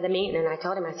him after the meeting and I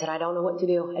told him, I said, I don't know what to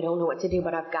do.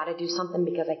 But I've got to do something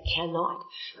because I cannot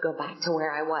go back to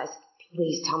where I was.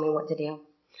 Please tell me what to do.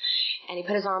 And he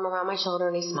put his arm around my shoulder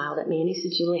and he smiled at me and he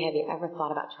said, Julie, have you ever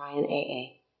thought about trying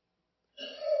AA?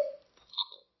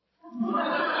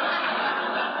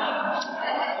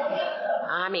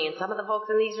 I mean, some of the folks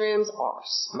in these rooms are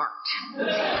smart.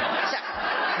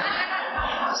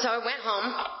 So I went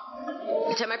home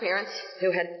to my parents,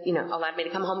 who had, allowed me to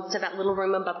come home to that little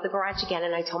room above the garage again.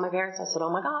 And I told my parents, I said,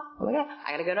 oh my God,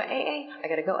 I got to go to AA. I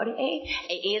got to go to AA.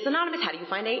 AA is anonymous. How do you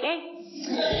find AA?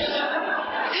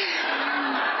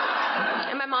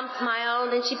 And my mom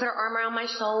smiled and she put her arm around my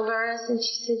shoulders and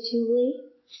she said, Julie,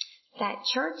 that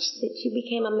church that you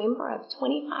became a member of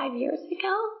 25 years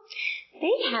ago,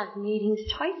 they have meetings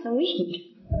twice a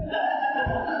week.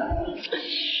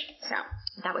 So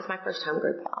that was my first home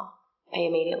group, y'all. I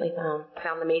immediately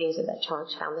found the meetings of that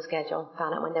church, found the schedule,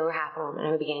 found out when they were happening, and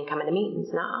I began coming to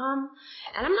meetings. Now,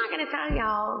 and I'm not going to tell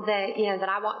y'all that, that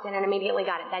I walked in and immediately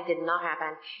got it. That did not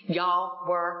happen. Y'all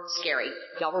were scary.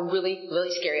 Y'all were really,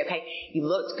 really scary, okay? You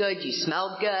looked good. You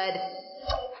smelled good.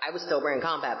 I was still wearing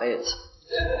combat boots.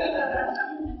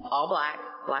 All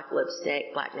black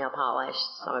lipstick, black nail polish.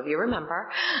 Some of you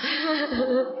remember.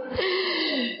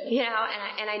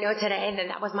 And I know today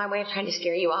that was my way of trying to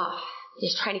scare you off.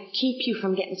 Just trying to keep you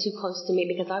from getting too close to me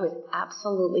because I was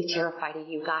absolutely terrified of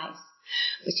you guys.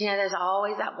 But there's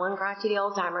always that one crotchety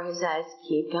old timer who says,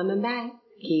 keep coming back,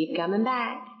 keep coming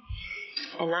back.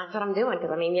 And that's what I'm doing because,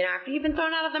 after you've been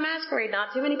thrown out of the masquerade,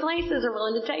 not too many places are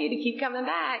willing to tell you to keep coming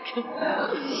back.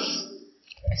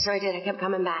 So I did. I kept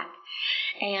coming back.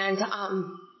 And,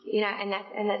 and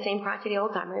that same crotchety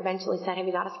old timer eventually said, have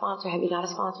you got a sponsor? Have you got a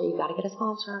sponsor? You've got to get a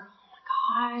sponsor.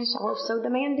 Gosh, I was so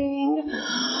demanding.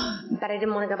 But I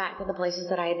didn't want to go back to the places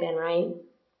that I had been, right?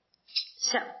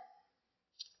 So,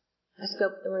 I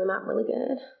scoped the room out really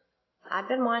good. I've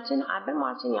been watching,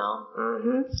 y'all.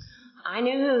 I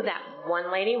knew who that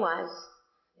one lady was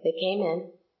that came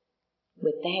in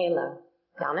with the halo.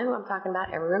 Y'all know who I'm talking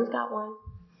about. Every room's got one.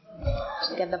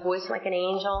 She's got the voice like an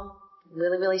angel.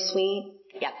 Really, really sweet.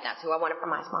 Yep, that's who I wanted for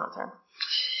my sponsor.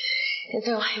 And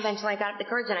so eventually I got up the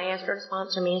courage and I asked her to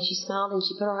sponsor me and she smiled and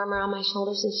she put her arm around my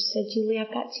shoulders and she said, Julie,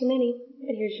 I've got too many,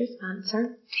 but here's your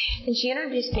sponsor. And she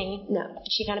introduced me,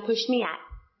 she kind of pushed me at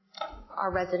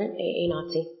our resident AA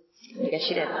Nazi. Yes,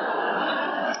 she did.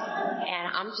 And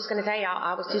I'm just going to tell y'all,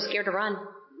 I was too scared to run.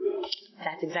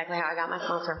 That's exactly how I got my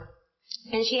sponsor.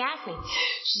 And she asked me,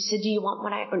 she said, do you want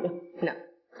what no.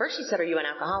 First she said, are you an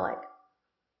alcoholic?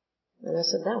 And I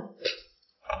said, no.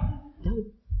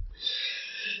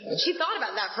 And she thought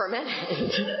about that for a minute.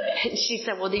 And she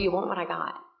said, well, do you want what I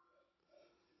got?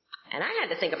 And I had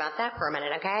to think about that for a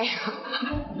minute, okay?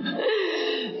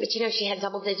 But she had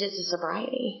double digits of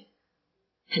sobriety.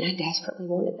 And I desperately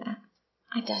wanted that.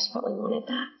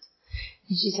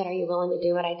 And she said, are you willing to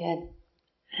do what I did?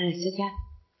 And I said, yeah.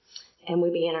 And we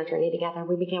began our journey together.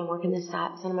 We began working the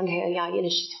steps. And I'm going to tell y'all,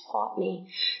 she taught me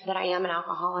that I am an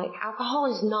alcoholic. Alcohol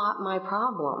is not my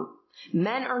problem.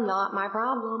 Men are not my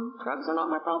problem. Drugs are not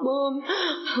my problem.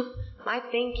 My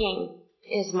thinking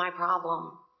is my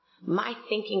problem. My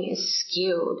thinking is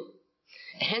skewed.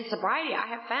 And sobriety, I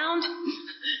have found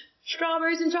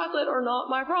strawberries and chocolate are not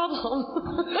my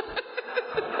problem.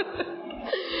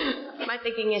 My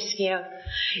thinking is skewed.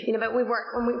 But we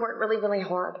worked really, really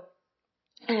hard.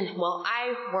 And,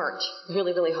 I worked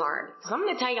really, really hard. So I'm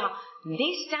going to tell y'all,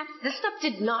 this stuff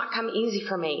did not come easy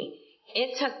for me.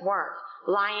 It took work.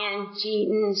 Lying,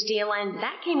 cheating, stealing,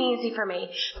 that came easy for me.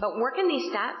 But working these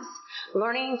steps,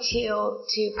 learning to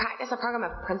practice a program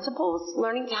of principles,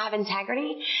 learning to have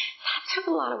integrity, that took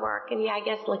a lot of work. And I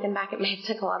guess looking back, it may have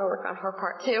took a lot of work on her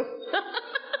part too.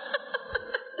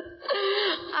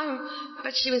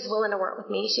 But she was willing to work with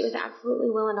me. She was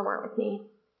absolutely willing to work with me.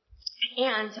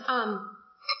 And,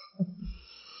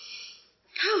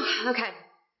 okay.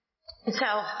 So,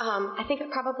 I think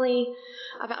probably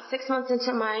about 6 months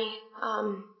into my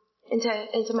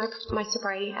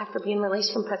sobriety after being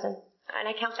released from prison. And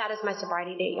I count that as my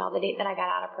sobriety date, y'all, the date that I got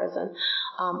out of prison,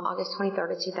 August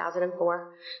 23rd of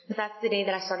 2004. But that's the day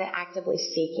that I started actively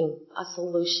seeking a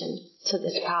solution to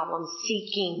this problem,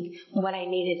 seeking what I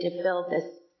needed to fill this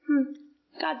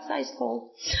God-sized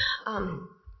hole.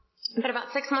 But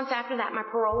about 6 months after that, my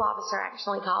parole officer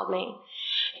actually called me.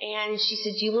 And she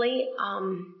said, Julie,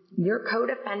 your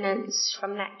co-defendants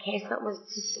from that case that was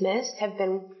dismissed have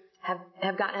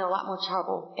gotten in a lot more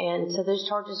trouble. And so those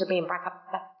charges are being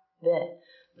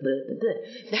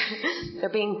they're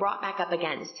being brought back up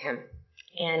against him.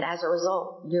 And as a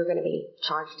result, you're going to be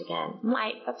charged again. I'm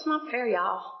like, that's not fair,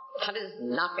 y'all. That is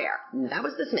not fair. That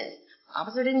was dismissed.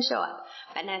 Officer didn't show up.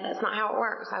 But no, that's not how it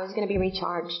works. I was going to be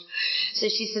recharged. So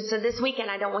she said, so this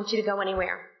weekend I don't want you to go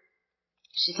anywhere.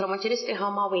 She said, I want you to stay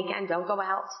home all weekend. Don't go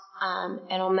out.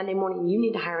 And on Monday morning, you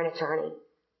need to hire an attorney.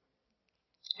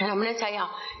 And I'm going to tell y'all,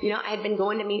 I had been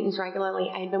going to meetings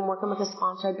regularly. I had been working with a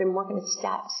sponsor. I'd been working at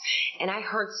steps. And I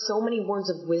heard so many words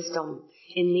of wisdom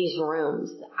in these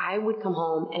rooms. I would come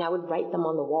home and I would write them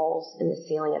on the walls and the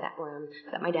ceiling of that room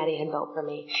that my daddy had built for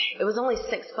me. It was only 6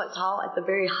 foot tall at the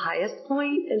very highest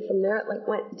point, and from there it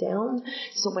went down.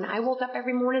 So when I woke up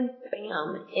every morning,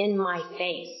 bam, in my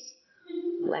face.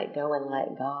 Let go and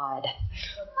let God.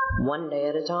 One day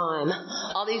at a time.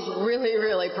 All these really,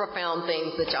 really profound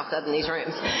things that y'all said in these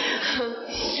rooms.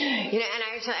 And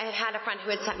I had a friend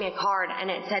who had sent me a card and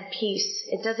it said peace.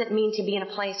 It doesn't mean to be in a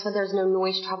place where there's no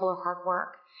noise, trouble, or hard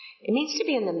work. It means to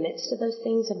be in the midst of those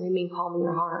things and remain calm in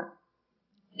your heart.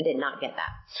 I did not get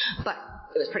that. But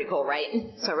it was pretty cool, right?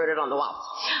 So I wrote it on the walls.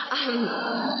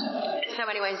 So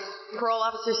anyways, parole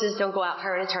officer says don't go out,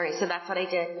 hire an attorney. So that's what I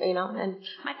did, and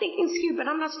my thinking's skewed, but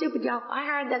I'm not stupid, y'all. I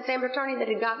hired that same attorney that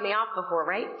had got me off before,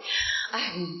 right?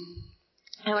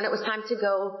 And when it was time to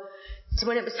go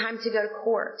to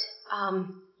court,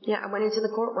 I went into the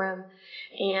courtroom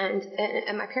and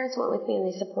my parents went with me and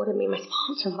they supported me. My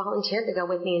sponsor volunteered to go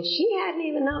with me and she hadn't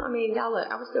even known. I mean, y'all look,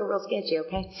 I was still real sketchy,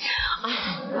 okay?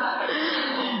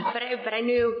 But I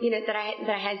knew, that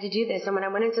I had to do this. And when I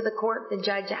went into the court, the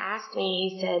judge asked me,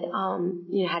 he said,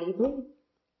 how do you plead?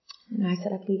 And I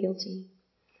said, I plead guilty.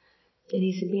 And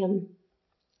he said, ma'am,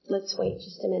 let's wait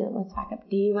just a minute. Let's back up.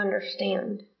 Do you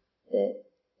understand that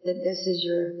this is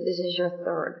your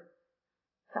third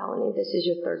felony? This is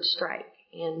your third strike.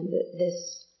 And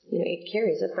this, it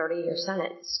carries a 30-year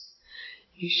sentence.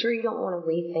 You sure you don't want to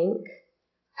rethink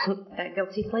that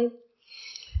guilty plea?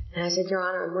 And I said, Your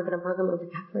Honor, I'm working a program of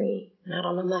recovery. And I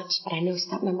don't know much, but I know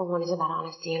step number 1 is about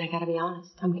honesty, and I got to be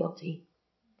honest. I'm guilty.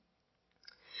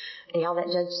 And y'all, that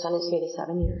judge sentenced me to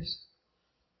 7 years.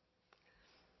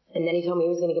 And then he told me he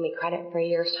was going to give me credit for a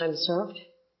year's time served,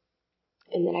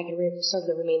 and that I could serve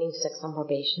the remaining 6 on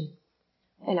probation.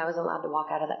 And I was allowed to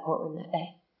walk out of that courtroom that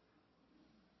day.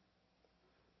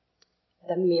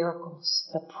 The miracles,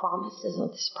 the promises of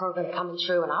this program coming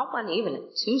true. And I wasn't even at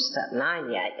 2-step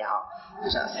 9 yet, y'all.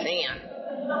 Just saying.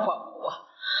 Whoa.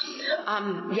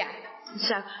 Yeah.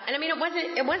 So, and I mean,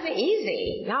 it wasn't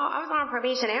easy. No, I was on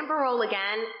probation and parole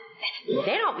again.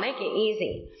 They don't make it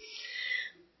easy.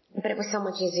 But it was so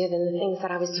much easier than the things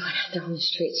that I was doing out there on the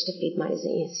streets to feed my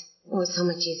disease. It was so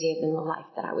much easier than the life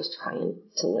that I was trying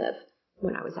to live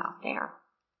when I was out there.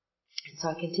 And so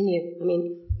I continued. I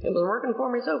mean, it was working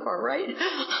for me so far, right?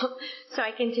 So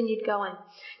I continued going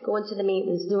to the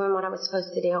meetings, doing what I was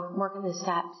supposed to do, working the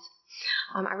steps.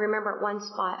 I remember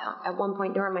at one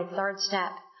point during my 3rd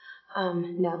step,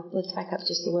 no, let's back up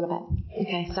just a little bit.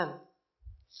 Okay, so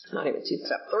not even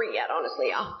 2-step 3 yet, honestly,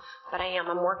 y'all. But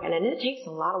I'm working, and it takes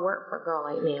a lot of work for a girl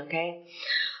like me, okay?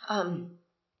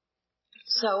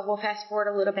 So we'll fast forward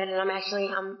a little bit, and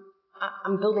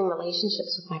I'm building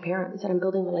relationships with my parents, and I'm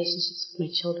building relationships with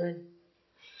my children,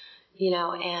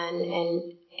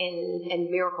 and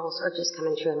miracles are just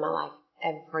coming true in my life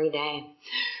every day.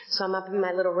 So I'm up in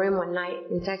my little room one night,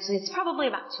 and it's probably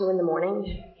about 2 a.m,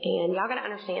 and y'all gotta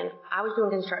understand, I was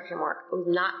doing construction work. It was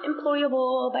not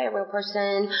employable by a real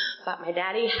person, but my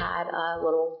daddy had a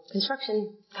little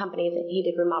construction company that he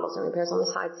did remodels and repairs on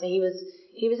the side, so he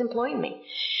was employing me.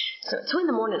 So at 2 a.m,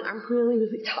 I'm really,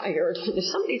 really tired. If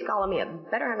somebody's calling me, I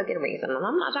better have a good reason. And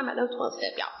I'm not talking about no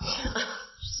 12-step, y'all.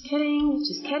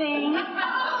 Just kidding.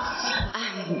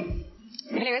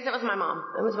 But anyways, it was my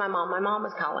mom. My mom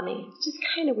was calling me. Which is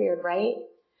kind of weird, right?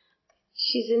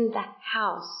 She's in the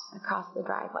house across the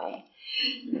driveway.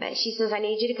 But she says, I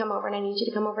need you to come over, and I need you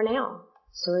to come over now.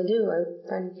 So I do. I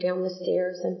run down the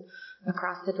stairs and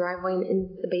across the driveway and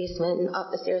in the basement and up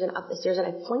the stairs, and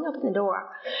I fling open the door.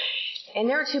 And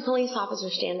there are 2 police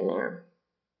officers standing there.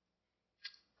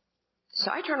 So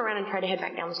I turn around and try to head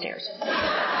back down the stairs.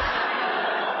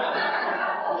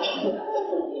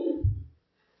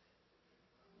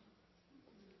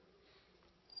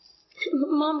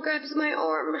 Mom grabs my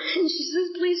arm and she says,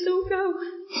 please don't go.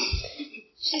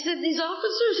 She said, these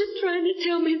officers are trying to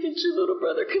tell me that your little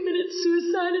brother committed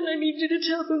suicide, and I need you to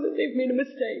tell them that they've made a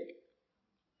mistake.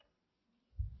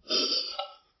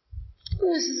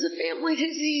 This is a family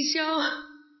disease, y'all.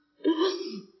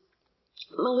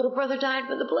 My little brother died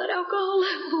with a blood alcohol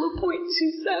level of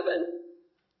 0.27.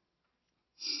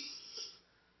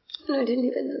 And I didn't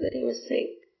even know that he was sick.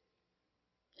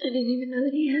 I didn't even know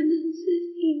that he had this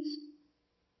disease.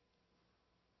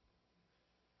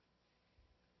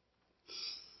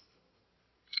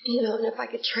 And if I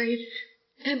could trade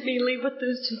and be leave with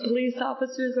those 2 police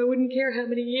officers, I wouldn't care how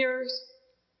many years.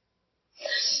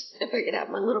 if I could have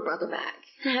my little brother back,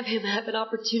 have him have an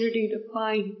opportunity to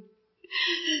find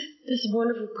this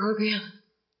wonderful program,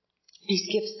 these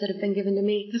gifts that have been given to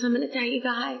me. Because I'm going to tell you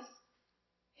guys,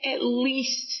 at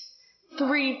least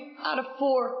 3 out of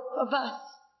 4 of us,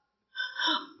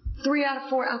 3 out of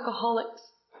 4 alcoholics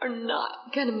are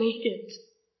not going to make it.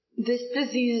 This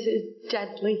disease is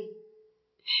deadly.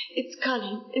 It's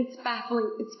cunning, it's baffling,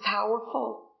 it's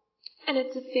powerful, and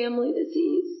it's a family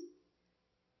disease.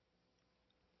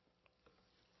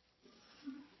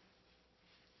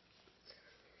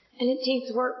 And it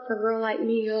takes work for a girl like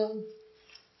me,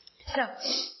 So,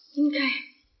 okay.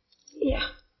 Yeah.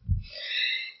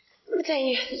 Let me tell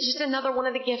you, it's just another one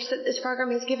of the gifts that this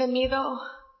program has given me, though.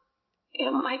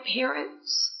 And my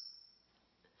parents,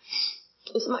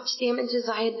 as much damage as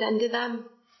I had done to them,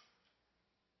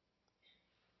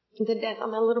 the death of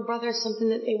my little brother is something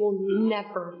that they will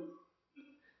never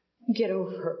get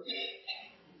over.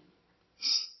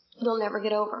 They'll never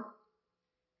get over.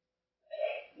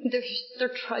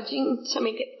 They're trudging to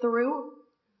make it through.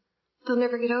 They'll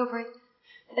never get over it.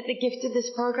 But the gift of this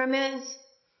program is,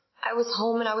 I was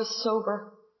home and I was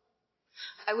sober.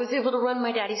 I was able to run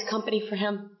my daddy's company for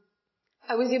him.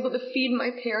 I was able to feed my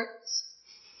parents.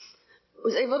 I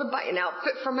was able to buy an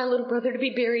outfit for my little brother to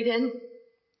be buried in.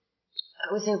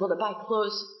 I was able to buy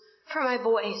clothes for my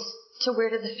boys to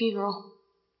wear to the funeral.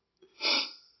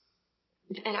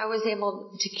 And I was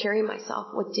able to carry myself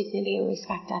with dignity and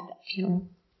respect at that funeral.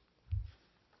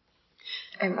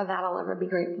 And for that, I'll ever be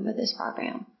grateful for this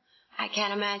program. I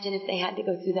can't imagine if they had to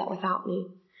go through that without me.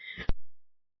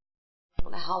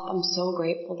 To help, I'm so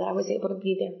grateful that I was able to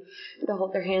be there, to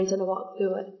hold their hands and to walk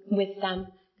through it with them,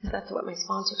 because that's what my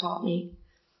sponsor taught me.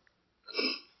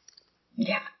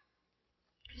 Yeah.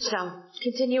 So,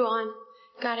 continue on.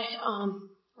 Got it.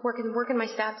 Working my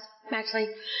steps. Actually,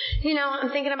 I'm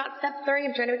thinking about step 3.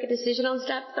 I'm trying to make a decision on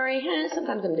step 3.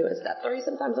 Sometimes I'm doing step 3.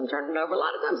 Sometimes I'm turning it over. A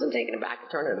lot of times I'm taking it back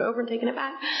and turning it over and taking it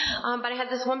back. But I had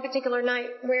this one particular night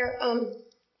where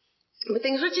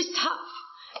things were just tough.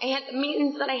 I had the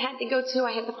meetings that I had to go to.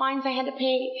 I had the fines I had to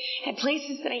pay. I had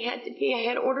places that I had to be. I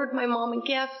had ordered my mom a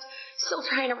gift. Still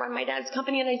trying to run my dad's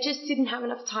company, and I just didn't have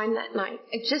enough time that night.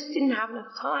 I just didn't have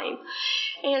enough time.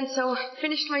 And so I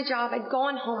finished my job. I'd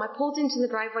gone home. I pulled into the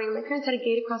driveway, and my parents had a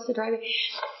gate across the driveway,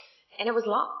 and it was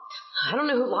locked. I don't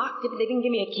know who locked it, but they didn't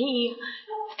give me a key.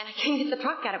 And I couldn't get the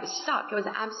truck out. It was stuck. It was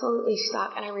absolutely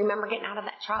stuck. And I remember getting out of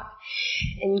that truck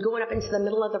and going up into the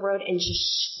middle of the road and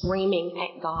just screaming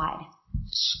at God.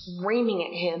 Screaming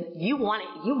at him, you want it,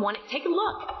 take a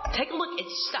look,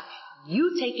 it's stuck,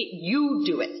 you take it, you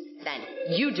do it, then,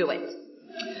 you do it.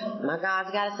 My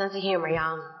God's got a sense of humor,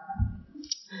 y'all.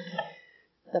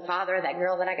 The father of that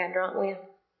girl that I got drunk with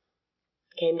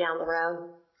came down the road.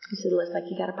 He said, looks like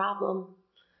you got a problem.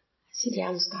 I said, yeah,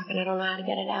 I'm stuck and I don't know how to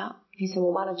get it out. He said,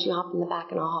 well, why don't you hop in the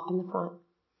back and I'll hop in the front.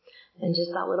 And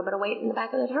just that little bit of weight in the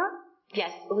back of the truck.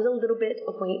 Yes, it was a little bit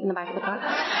of weight in the back of the truck.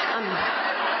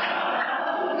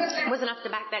 Was enough to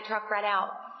back that truck right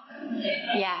out.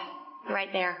 Yeah, right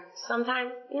there.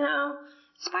 Sometimes,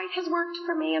 spite has worked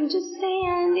for me. I'm just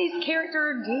saying, these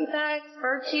character defects,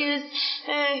 virtues,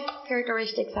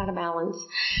 characteristics out of balance.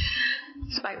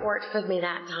 Spite worked for me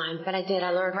that time, but I did.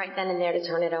 I learned right then and there to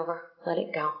turn it over, let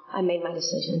it go. I made my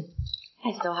decision.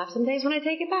 I still have some days when I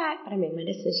take it back, but I made my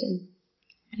decision.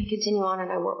 And I continue on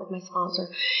and I work with my sponsor.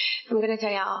 I'm going to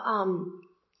tell y'all,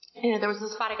 there was a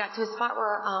spot, I got to a spot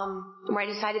where I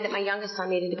decided that my youngest son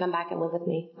needed to come back and live with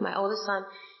me. My oldest son,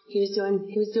 he was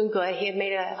doing good. He had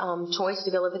made a choice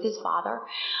to go live with his father.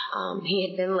 He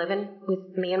had been living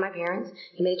with me and my parents.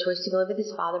 He made a choice to go live with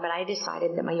his father, but I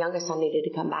decided that my youngest son needed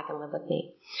to come back and live with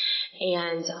me.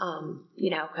 And,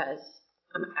 because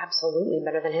I'm absolutely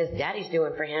better than his daddy's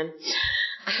doing for him.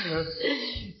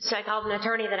 So I called an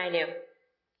attorney that I knew.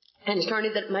 An attorney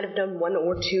that might have done 1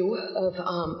 or 2 of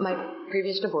my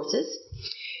previous divorces.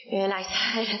 And I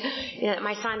said,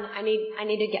 my son, I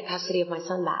need to get custody of my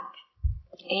son back.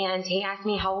 And he asked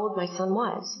me how old my son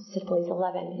was. I said, well, he's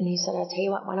 11. And he said, I'll tell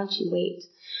you what, why don't you wait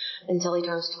until he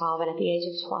turns 12. And at the age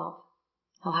of 12,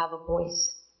 he'll have a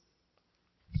voice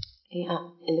in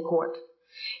the court.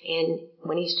 And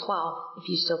when he's 12, if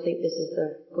you still think this is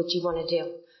what you want to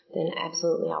do, then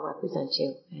absolutely I'll represent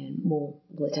you and we'll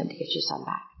attempt to get your son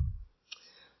back.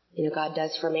 God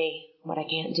does for me what I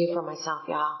can't do for myself,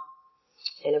 y'all.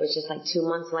 And it was just like 2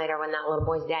 months later when that little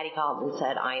boy's daddy called and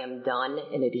said, I am done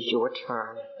and it is your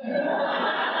turn.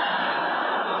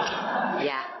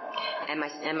 Yeah. And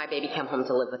my baby came home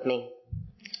to live with me.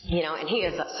 And he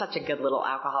is such a good little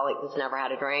alcoholic that's never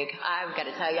had a drink. I've got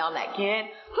to tell y'all that kid.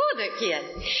 That kid.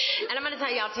 And I'm going to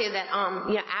tell y'all too that,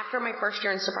 after my first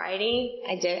year in sobriety,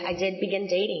 I did begin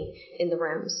dating in the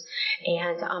rooms.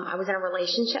 And, I was in a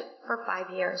relationship for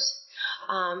 5 years.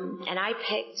 And I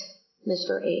picked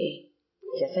Mr. A.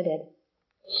 Yes, I did.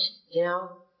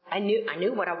 I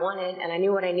knew what I wanted, and I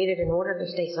knew what I needed in order to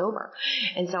stay sober.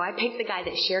 And so I picked the guy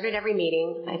that shared at every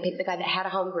meeting. I picked the guy that had a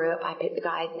home group. I picked the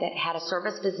guy that had a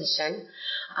service position.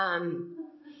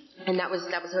 And that was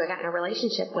who I got in a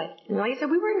relationship with. And like I said,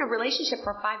 we were in a relationship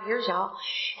for 5 years, y'all.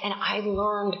 And I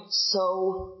learned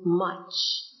so much.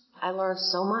 I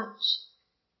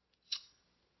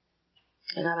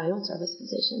got my own service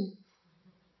position.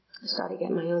 I started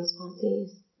getting my own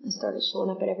sponsees. I started showing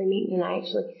up at every meeting, and I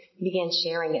actually began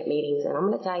sharing at meetings. And I'm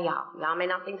going to tell y'all may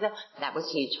not think so, that was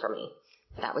huge for me.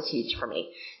 To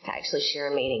actually share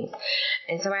in meetings.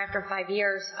 And so after 5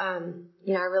 years, I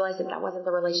realized that wasn't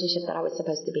the relationship that I was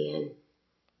supposed to be in.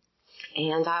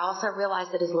 And I also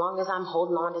realized that as long as I'm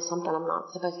holding on to something I'm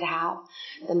not supposed to have,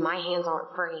 then my hands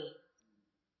aren't free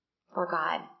for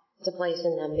God to place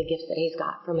in them the gifts that He's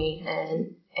got for me.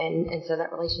 And so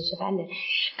that relationship ended.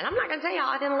 And I'm not going to tell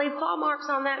y'all I didn't leave claw marks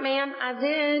on that man. I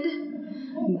did.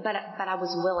 But I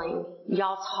was willing.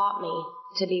 Y'all taught me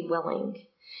to be willing.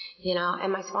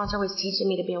 And my sponsor was teaching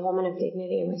me to be a woman of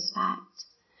dignity and respect.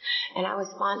 And I was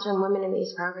sponsoring women in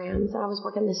these programs. And I was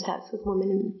working the steps with women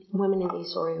in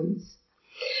these rooms.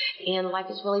 And life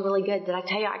is really, really good. Did I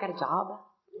tell you I got a job?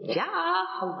 Yeah,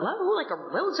 hello, like a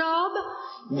real job?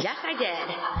 Yes, I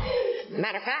did.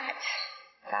 Matter of fact,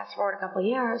 fast forward a couple of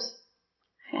years,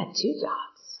 I had 2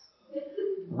 jobs.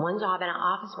 One job in an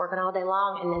office working all day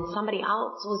long, and then somebody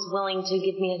else was willing to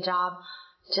give me a job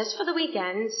just for the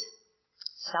weekends,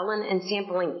 selling and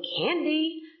sampling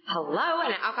candy. Hello,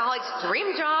 an alcoholic's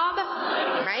dream job,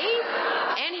 right?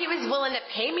 And he was willing to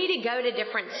pay me to go to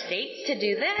different states to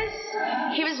do this.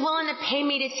 He was willing to pay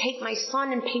me to take my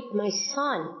son and pay my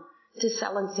son to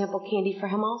sell and sample candy for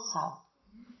him also.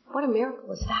 What a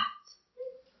miracle is that?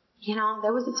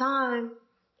 There was a time.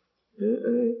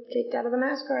 Kicked out of the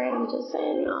masquerade, I'm just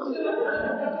saying,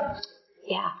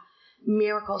 Yeah.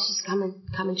 Miracles just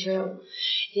coming true.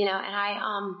 And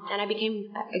I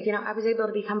became, I was able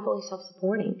to become fully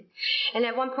self-supporting. And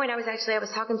at one point I was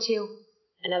talking to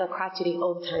another crotchety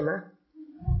old timer,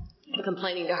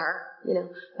 complaining to her,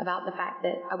 about the fact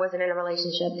that I wasn't in a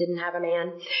relationship, didn't have a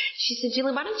man. She said,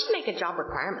 Julie, why don't you make a job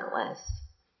requirement list?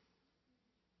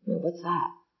 What's that?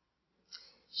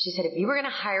 She said, if you were going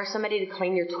to hire somebody to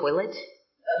clean your toilet,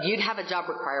 you'd have a job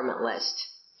requirement list.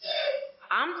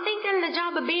 I'm thinking the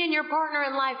job of being your partner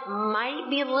in life might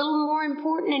be a little more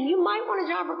important, and you might want a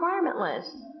job requirement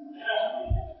list.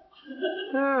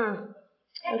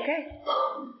 Okay.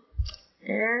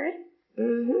 All right.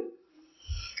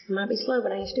 I might be slow,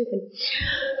 but I ain't stupid.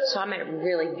 So I made a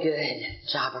really good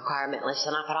job requirement list,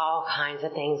 and I put all kinds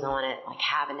of things on it, like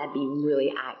having to be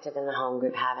really active in the home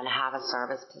group, having to have a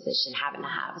service position, having to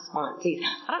have a sponsees.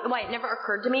 I don't know why it never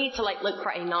occurred to me to look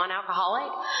for a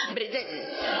non-alcoholic, but it didn't.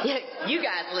 You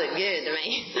guys look good to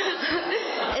me.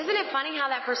 Isn't it funny how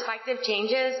that perspective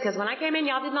changes? Because when I came in,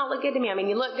 y'all did not look good to me. I mean,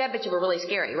 you looked good, but you were really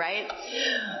scary, right?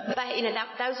 But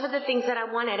those were the things that I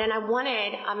wanted, and I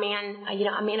wanted a man,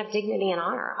 a man of dignity and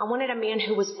honor. I wanted a man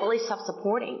who was fully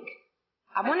self-supporting.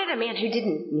 I wanted a man who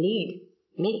didn't need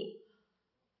me.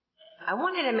 I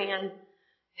wanted a man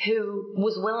who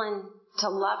was willing to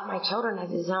love my children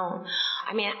as his own.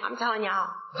 I mean, I'm telling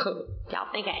y'all, y'all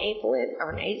think an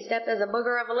 8 step is a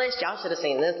booger of a list? Y'all should have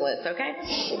seen this list, okay?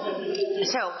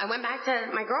 So I went back to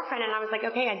my girlfriend and I was like,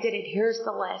 okay, I did it. Here's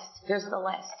the list.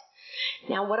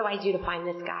 Now what do I do to find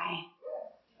this guy?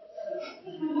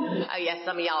 Oh, yes,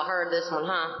 some of y'all heard this one,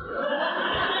 huh?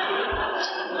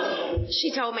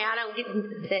 She told me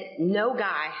that no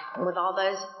guy with all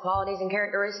those qualities and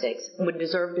characteristics would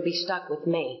deserve to be stuck with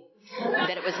me.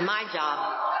 That it was my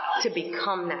job to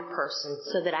become that person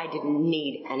so that I didn't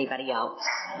need anybody else.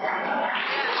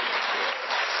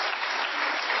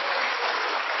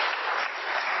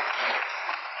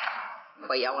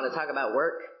 Well, y'all want to talk about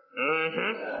work?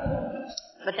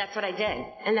 But that's what I did.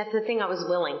 And that's the thing, I was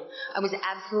willing. I was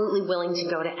absolutely willing to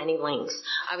go to any lengths.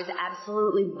 I was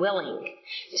absolutely willing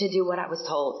to do what I was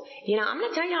told. I'm going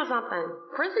to tell y'all something.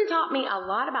 Prison taught me a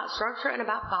lot about structure and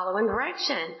about following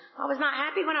direction. I was not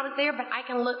happy when I was there, but I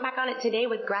can look back on it today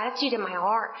with gratitude in my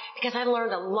heart because I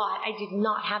learned a lot. I did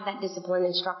not have that discipline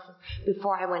and structure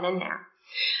before I went in there.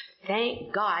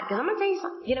 Thank God. Because I'm going to tell you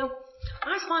something,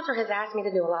 my sponsor has asked me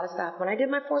to do a lot of stuff. When I did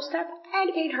my 4th step, I had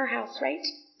to paint her house, right?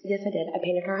 Yes, I did. I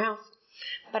painted her house.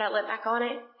 But I look back on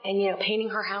it, and, painting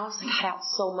her house, I got out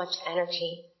so much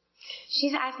energy.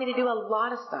 She's asked me to do a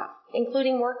lot of stuff,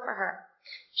 including work for her.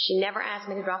 She never asked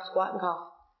me to drop, squat, and cough.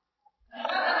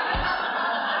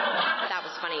 That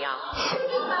was funny, y'all.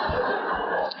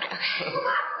 Okay.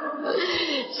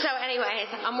 So anyways,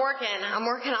 I'm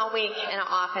working all week in an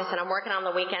office, and I'm working on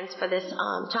the weekends for this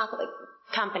chocolate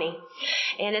company.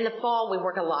 And in the fall, we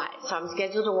work a lot. So I'm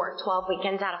scheduled to work 12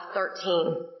 weekends out of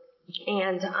 13.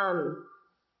 And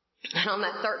on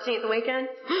that 13th weekend,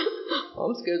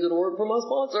 I'm scheduled to work for my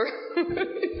sponsor.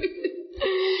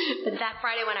 But that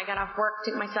Friday when I got off work,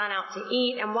 took my son out to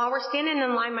eat, and while we're standing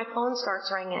in line, my phone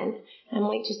starts ringing. And I'm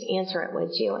like, just answer it,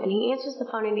 would you? And he answers the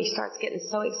phone, and he starts getting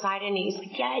so excited, and he's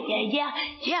like, yeah. And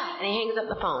he hangs up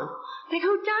the phone. I'm like,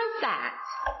 who does that?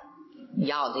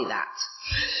 Y'all do that.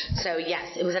 So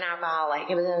yes, it was an alcoholic.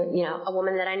 It was a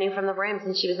woman that I knew from the rooms,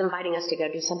 and she was inviting us to go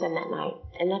do something that night.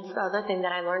 And that's the other thing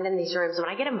that I learned in these rooms. When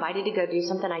I get invited to go do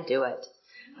something, I do it.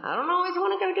 I don't always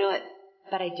want to go do it,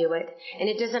 but I do it. And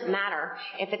it doesn't matter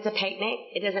if it's a picnic.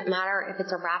 It doesn't matter if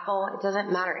it's a raffle. It doesn't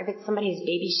matter if it's somebody's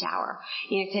baby shower.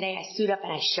 Today I suit up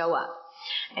and I show up.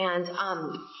 And,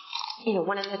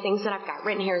 one of the things that I've got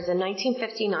written here is in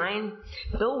 1959,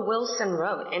 Bill Wilson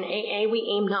wrote, in AA we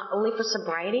aim not only for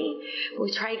sobriety, but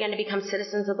we try again to become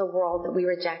citizens of the world that we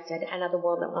rejected and of the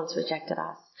world that once rejected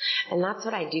us. And that's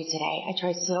what I do today. I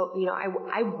try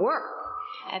I work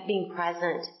at being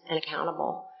present and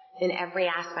accountable in every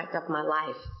aspect of my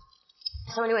life.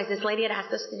 So anyways, this lady had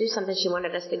asked us to do something. She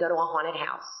wanted us to go to a haunted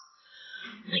house.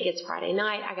 Like, it's Friday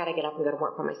night. I got to get up and go to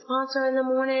work for my sponsor in the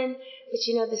morning. But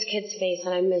this kid's face,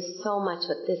 and I miss so much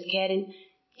with this kid. And,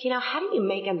 how do you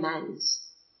make amends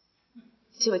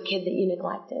to a kid that you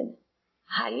neglected?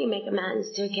 How do you make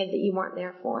amends to a kid that you weren't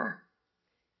there for?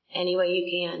 Any way you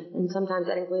can. And sometimes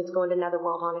that includes going to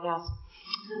Netherworld Haunted House.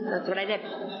 That's what I did.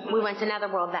 We went to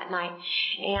Netherworld that night.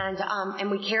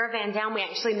 And we caravaned down. We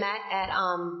actually met at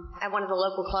one of the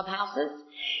local clubhouses.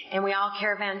 And we all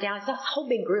caravaned down. It's a whole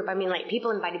big group.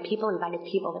 People invited people.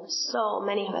 There were so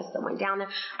many of us that went down there.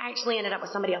 I actually ended up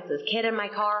with somebody else's kid in my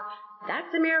car.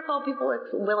 That's a miracle. People were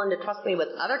willing to trust me with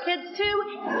other kids too.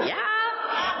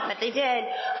 Yeah. But they did.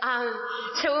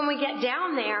 So when we get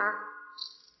down there,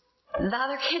 the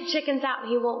other kid chickens out and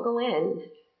he won't go in.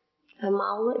 And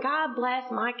God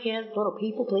bless my kid's little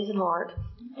people-pleasing heart.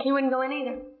 He wouldn't go in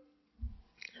either.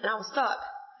 And I was stuck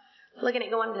looking at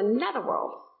going to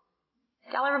Netherworld.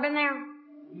 Y'all ever been there?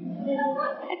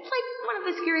 It's like one of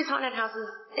the scariest haunted houses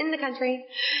in the country.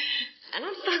 And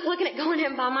I'm stuck looking at going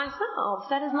in by myself.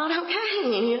 That is not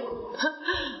okay.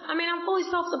 I'm fully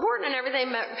self-supporting and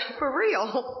everything, but for real.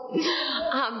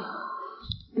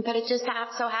 But it just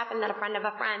so happened that a friend of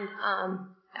a friend,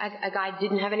 a guy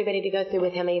didn't have anybody to go through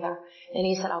with him either. And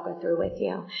he said, I'll go through with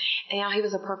you. And he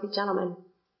was a perfect gentleman.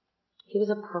 He was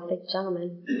a perfect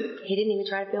gentleman. He didn't even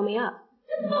try to fill me up.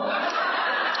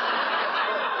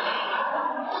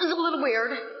 It was a little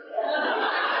weird.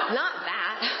 Not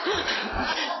that.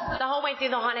 The whole way through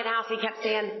the haunted house, he kept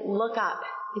saying, look up.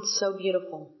 It's so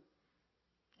beautiful.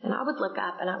 And I would look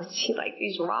up and I would see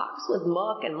these rocks with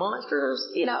muck and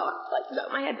monsters,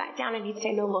 put my head back down and he'd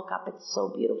say, no, look up. It's so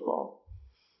beautiful.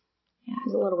 Yeah, it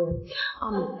was a little weird.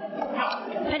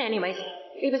 But anyways,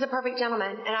 he was a perfect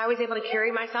gentleman, and I was able to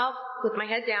carry myself with my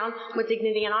head down with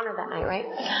dignity and honor that night, right?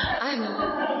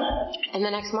 And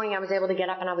the next morning I was able to get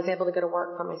up and I was able to go to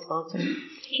work for my sponsor.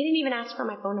 He didn't even ask for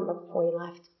my phone number before he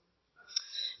left.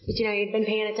 But he'd been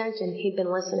paying attention. He'd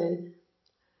been listening.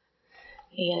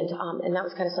 And that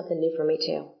was kind of something new for me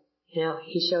too.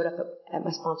 He showed up at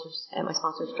my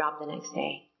sponsor's job the next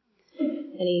day.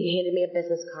 And he handed me a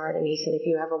business card and he said, if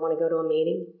you ever want to go to a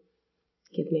meeting,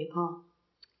 give me a call.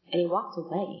 And he walked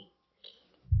away.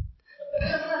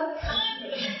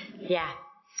 Yeah.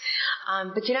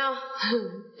 But this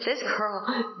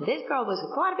girl was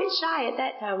quite a bit shy at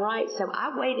that time, right? So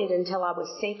I waited until I was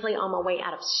safely on my way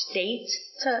out of state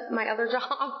to my other job,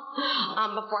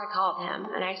 before I called him.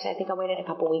 And actually, I think I waited a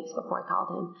couple weeks before I called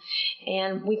him.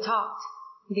 And we talked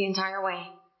the entire way.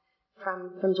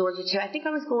 From Georgia to, I think I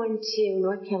was going to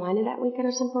North Carolina that weekend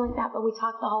or something like that, but we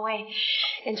talked the whole way.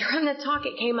 And during the talk,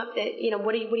 it came up that,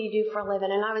 what do you do for a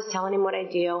living? And I was telling him what I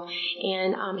do.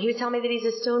 And he was telling me that he's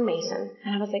a stonemason.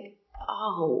 And I was like,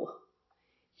 oh,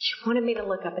 she wanted me to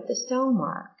look up at the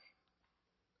stonework.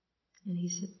 And he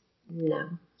said,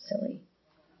 no, silly.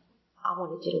 I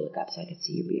wanted you to look up so I could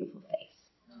see your beautiful face.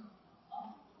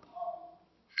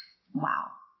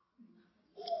 Wow.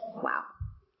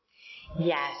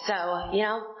 Yeah, so,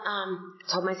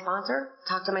 talked to my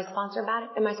sponsor about it,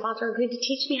 and my sponsor agreed to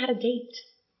teach me how to date.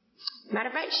 Matter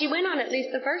of fact, she went on at least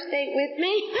the first date with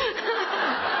me.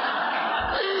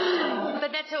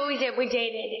 But then that's what we did. We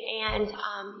dated, and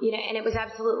and it was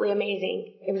absolutely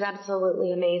amazing. It was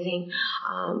absolutely amazing.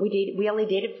 We only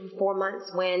dated for 4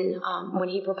 months when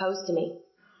he proposed to me.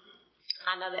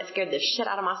 I know that scared the shit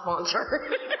out of my sponsor.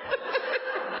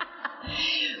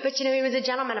 But he was a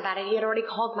gentleman about it. He had already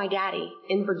called my daddy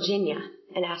in Virginia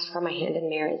and asked for my hand in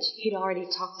marriage. He'd already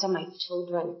talked to my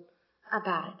children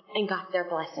about it and got their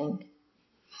blessing.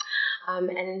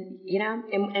 And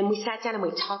we sat down and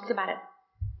we talked about it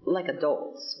like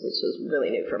adults, which was really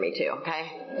new for me too, okay?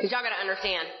 Because y'all got to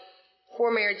understand,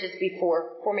 4 marriages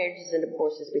and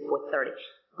divorces before 30.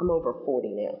 I'm over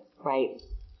 40 now, right?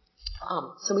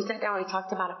 So we sat down and we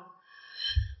talked about it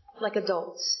like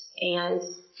adults, and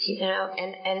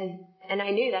and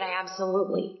I knew that I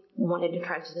absolutely wanted to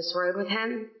trudge this road with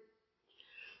him,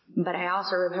 but I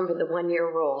also remembered the 1-year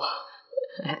rule.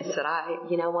 I said,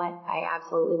 you know what? I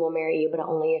absolutely will marry you, but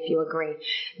only if you agree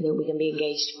that we can be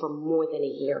engaged for more than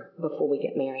a year before we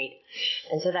get married.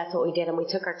 And so that's what we did, and we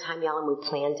took our time, y'all, and we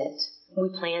planned it. We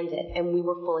planned it, and we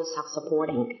were fully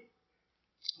self-supporting.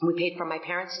 We paid for my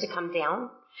parents to come down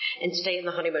and stay in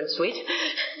the honeymoon suite.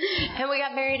 And we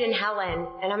got married in Helen.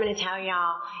 And I'm going to tell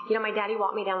y'all, my daddy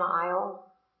walked me down the aisle.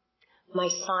 My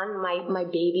son, my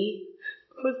baby,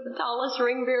 was the tallest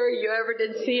ring bearer you ever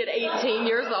did see at 18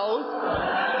 years old.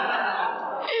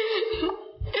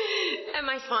 And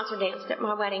my sponsor danced at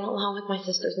my wedding along with my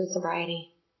sisters in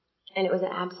sobriety. And it was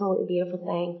an absolutely beautiful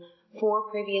thing. 4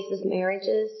 previous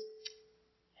marriages.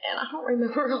 And I don't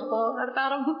remember a lot about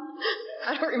them.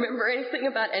 I don't remember anything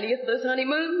about any of those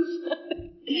honeymoons.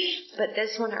 But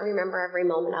this one, I remember every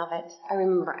moment of it. I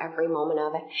remember every moment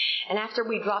of it. And after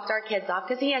we dropped our kids off,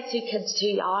 because he has 2 kids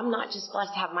too, y'all. I'm not just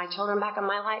blessed to have my children back in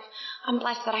my life. I'm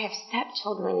blessed that I have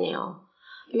stepchildren now.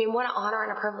 I mean, what an honor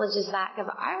and a privilege is that? Because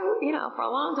for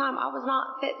a long time, I was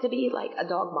not fit to be like a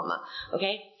dog mama.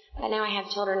 Okay? But now I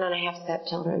have children and I have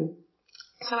stepchildren.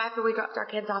 So after we dropped our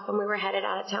kids off and we were headed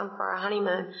out of town for our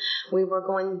honeymoon, we were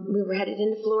headed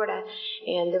into Florida,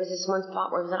 and there was this one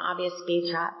spot where it was an obvious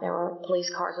speed trap. There were police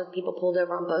cars with people pulled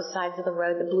over on both sides of the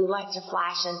road. The blue lights are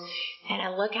flashing, and I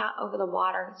look out over the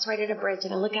water. It's right at a bridge,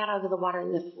 and I look out over the water,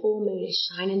 and the full moon is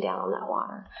shining down on that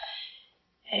water.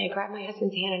 And I grabbed my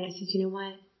husband's hand, and I said, you know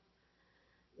what?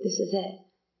 This is it.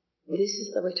 This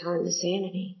is the return to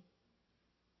sanity.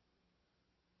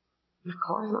 My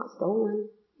car's not stolen.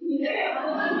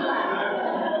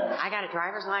 I got a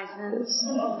driver's license.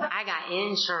 I got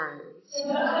insurance.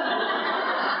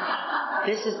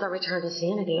 This is the return to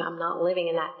sanity. I'm not living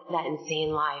in that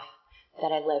insane life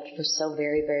that I lived for so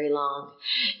very, very long.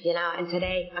 And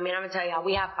today, I'm going to tell y'all,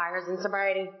 we have fires in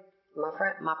sobriety. My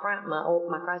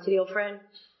crotchety old friend,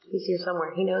 he's here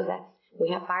somewhere. He knows that. We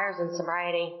have fires in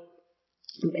sobriety.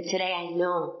 But today I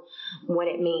know what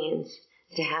it means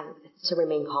to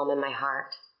remain calm in my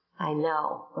heart. I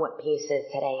know what peace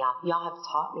is today, y'all. Y'all have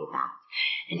taught me that.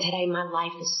 And today my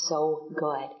life is so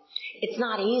good. It's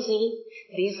not easy.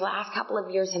 These last couple of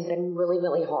years have been really,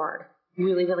 really hard.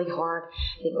 Really, really hard.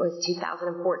 I think it was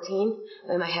 2014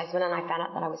 when my husband and I found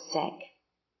out that I was sick.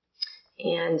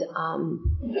 And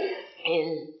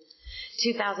in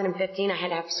 2015 I had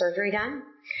to have surgery done.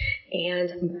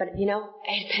 But I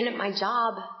had been at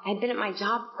my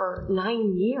job for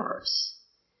 9 years.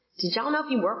 Did y'all know if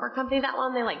you work for a company that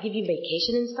long, they give you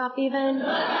vacation and stuff even?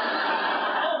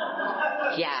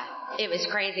 Yeah, it was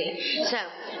crazy. So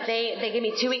they gave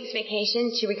me 2 weeks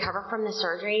vacation to recover from the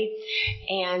surgery,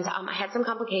 and I had some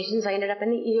complications. I ended up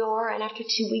in the ER, and after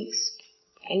 2 weeks,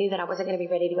 I knew that I wasn't going to be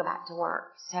ready to go back to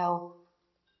work. So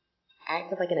I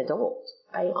acted like an adult.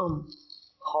 I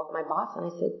called my boss and I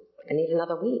said, I need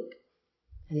another week.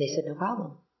 And they said, no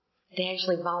problem. They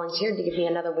actually volunteered to give me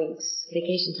another week's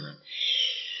vacation time.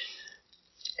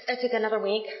 I took another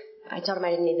week. I told him I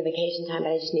didn't need the vacation time,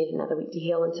 but I just needed another week to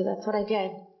heal, and so that's what I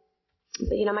did.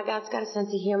 But my God's got a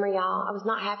sense of humor, y'all. I was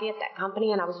not happy at that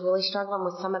company, and I was really struggling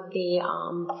with some of the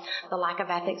lack of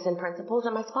ethics and principles,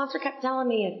 and my sponsor kept telling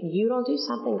me, if you don't do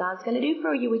something, God's going to do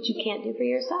for you what you can't do for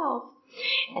yourself.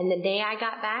 And the day I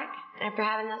got back, after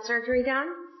having that surgery done,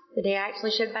 the day I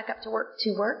actually showed back up to work,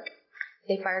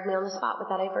 they fired me on the spot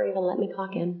without ever even letting me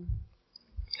clock in.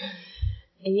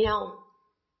 And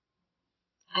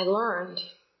I learned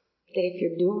that if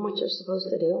you're doing what you're supposed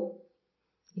to do,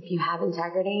 if you have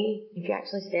integrity, if you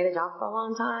actually stay at a job for a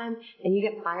long time, and you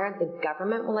get fired, the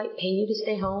government will pay you to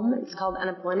stay home. It's called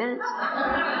unemployment.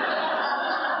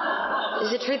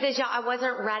 The truth is, y'all, I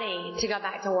wasn't ready to go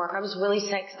back to work. I was really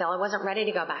sick still. I wasn't ready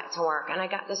to go back to work, and I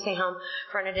got to stay home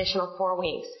for an additional 4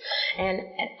 weeks. And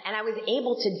I was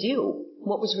able to do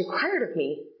what was required of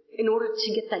me in order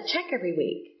to get that check every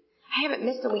week. I haven't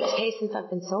missed a week's pay since I've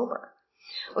been sober.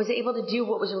 I was able to do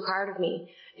what was required of me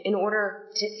in order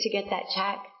to get that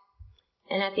check.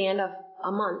 And at the end of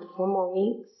a month, 4 more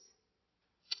weeks,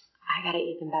 I got an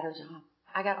even better job.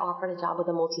 I got offered a job with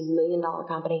a multi-million-dollar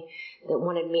company that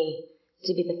wanted me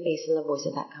to be the face and the voice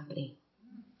of that company.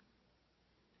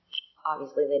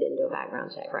 Obviously, they didn't do a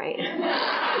background check, right?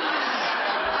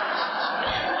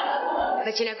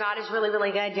 But God is really,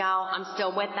 really good, y'all. I'm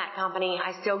still with that company.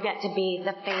 I still get to be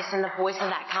the face and the voice of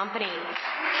that company.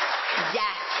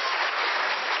 Yes.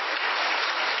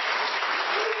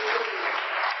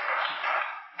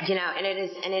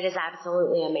 And it is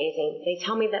absolutely amazing. They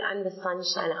tell me that I'm the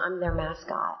sunshine. I'm their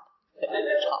mascot.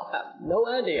 I'll have no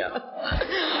idea.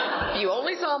 You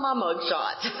only saw my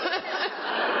mugshot.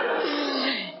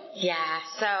 Yeah,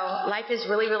 so life is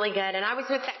really, really good. And I was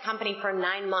with that company for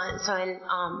 9 months. So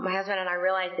my husband and I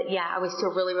realized that, I was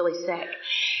still really, really sick.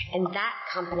 And that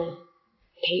company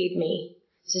paid me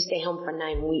to stay home for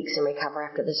 9 weeks and recover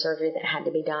after the surgery that had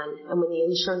to be done. And when the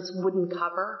insurance wouldn't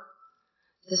cover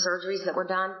the surgeries that were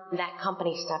done, that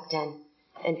company stepped in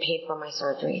and paid for my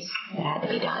surgeries that had to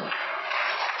be done.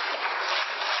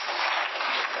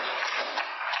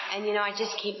 And, I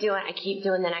just keep doing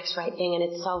the next right thing. And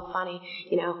it's so funny.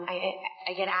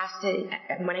 I get asked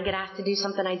when I get asked to do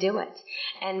something, I do it.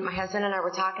 And my husband and I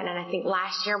were talking, and I think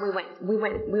last year we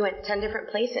went 10 different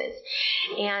places,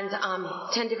 and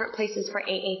 10 different places for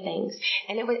AA things.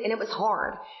 And it was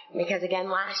hard because, again,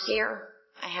 last year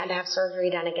I had to have surgery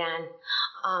done again.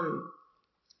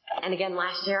 And again,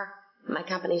 last year, my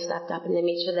company stepped up and they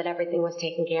made sure that everything was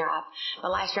taken care of.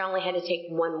 But last year I only had to take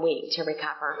 1 week to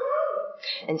recover.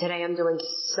 And today I'm doing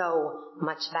so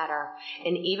much better.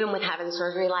 And even with having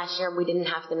surgery last year, we didn't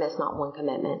have to miss not one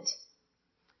commitment.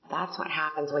 That's what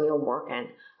happens when you're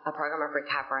working a program of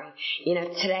recovery.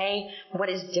 Today, what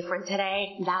is different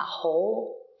today, that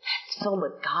hole, it's filled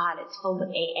with God. It's filled with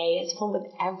AA. It's filled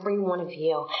with every one of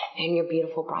you and your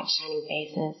beautiful, bright, shining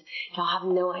faces. Y'all have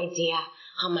no idea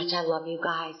how much I love you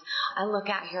guys. I look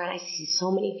out here and I see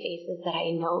so many faces that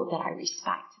I know, that I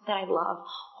respect, that I love.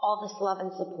 All this love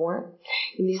and support.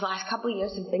 And these last couple of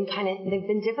years have been they've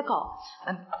been difficult.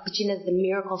 But the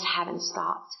miracles haven't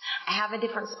stopped. I have a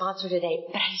different sponsor today,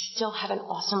 but I still have an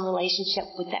awesome relationship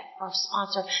with that first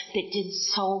sponsor that did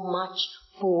so much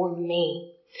for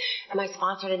me. And my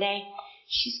sponsor today,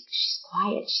 she's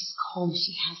quiet, she's calm,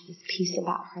 she has this peace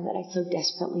about her that I so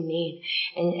desperately need.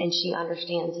 And she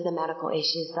understands the medical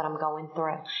issues that I'm going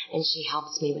through, and she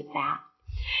helps me with that.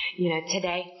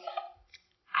 Today,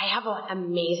 I have an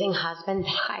amazing husband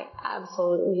that I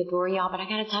absolutely adore, y'all, but I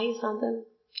gotta tell you something.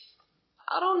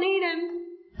 I don't need him.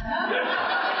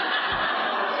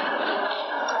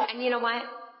 And you know what?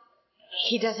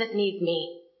 He doesn't need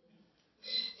me.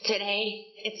 Today,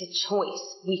 it's a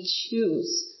choice. We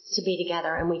choose to be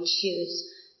together, and we choose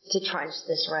to trudge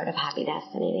this road of happy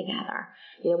destiny together.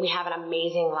 We have an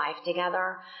amazing life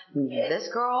together. This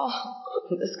girl,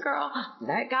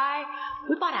 that guy,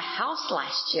 we bought a house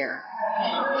last year.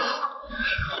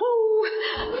 Woo!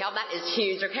 Y'all, that is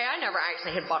huge, okay? I never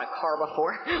actually had bought a car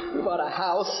before. We bought a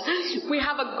house. We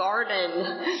have a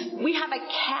garden. We have a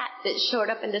cat that showed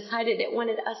up and decided it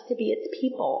wanted us to be its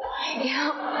people.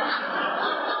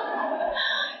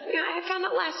 I found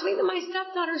out last week that my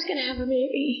stepdaughter's going to have a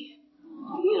baby.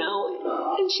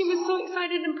 And she was so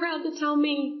excited and proud to tell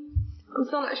me. I'm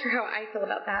still not sure how I feel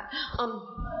about that.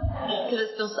 Because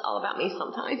it's still all about me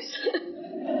sometimes.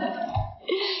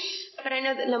 But I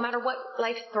know that no matter what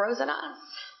life throws at us,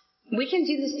 we can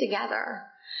do this together.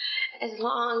 As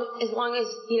long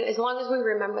as we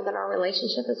remember that our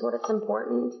relationship is what it's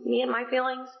important. Me and my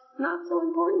feelings, not so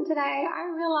important today. I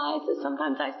realize that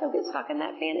sometimes I still get stuck in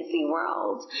that fantasy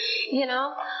world,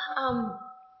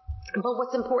 But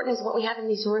what's important is what we have in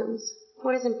these rooms.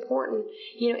 What is important,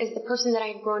 is the person that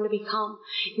I've grown to become.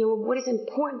 What is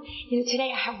important,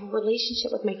 today I have a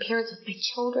relationship with my parents, with my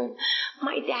children.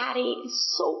 My daddy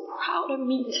is so proud of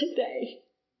me today.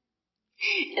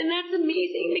 And that's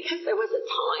amazing because there was a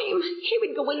time he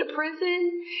would go into prison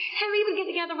and we would get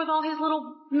together with all his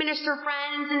little minister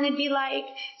friends and they'd be like,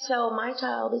 so my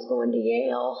child is going to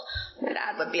Yale. My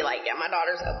dad would be like, yeah, my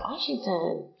daughter's at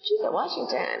Washington. She's at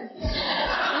Washington.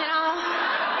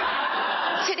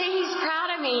 Today he's proud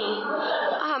of me.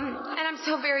 And I'm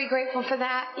so very grateful for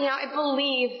that. I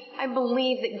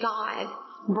believe that God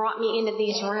brought me into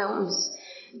these rooms.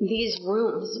 These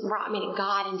rooms brought me to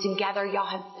God, and together y'all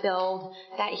have filled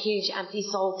that huge empty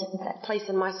soul, that place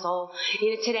in my soul.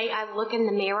 Today I look in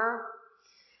the mirror,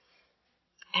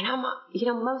 and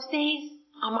most days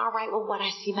I'm all right with what I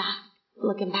see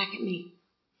looking back at me.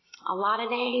 A lot of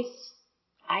days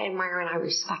I admire and I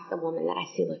respect the woman that I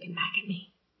see looking back at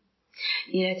me.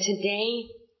 Today,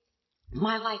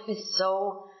 my life is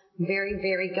so very,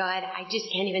 very good. I just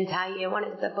can't even tell you. When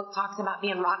the book talks about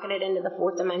being rocketed into the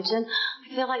fourth dimension,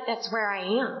 I feel like that's where I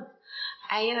am.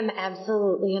 I am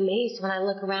absolutely amazed when I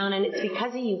look around, and it's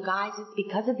because of you guys. It's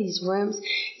because of these rooms.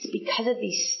 It's because of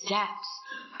these steps.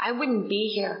 I wouldn't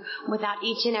be here without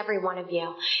each and every one of you.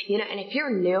 And if you're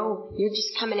new, you're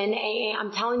just coming into AA,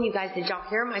 I'm telling you guys, did y'all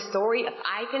hear my story? If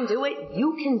I can do it,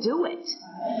 you can do it.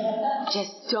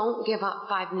 Just don't give up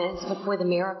 5 minutes before the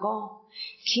miracle.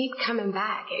 Keep coming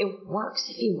back. It works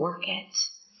if you work it.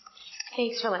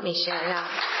 Thanks for letting me share that.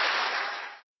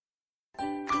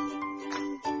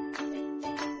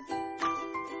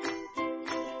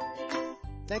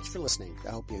 Thanks for listening.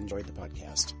 I hope you enjoyed the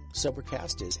podcast.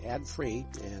 Sobercast is ad-free,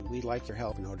 and we'd like your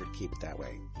help in order to keep it that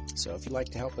way. So if you'd like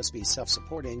to help us be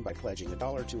self-supporting by pledging $1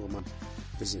 or $2 a month,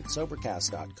 visit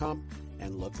Sobercast.com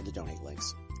and look for the donate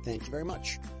links. Thank you very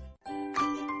much.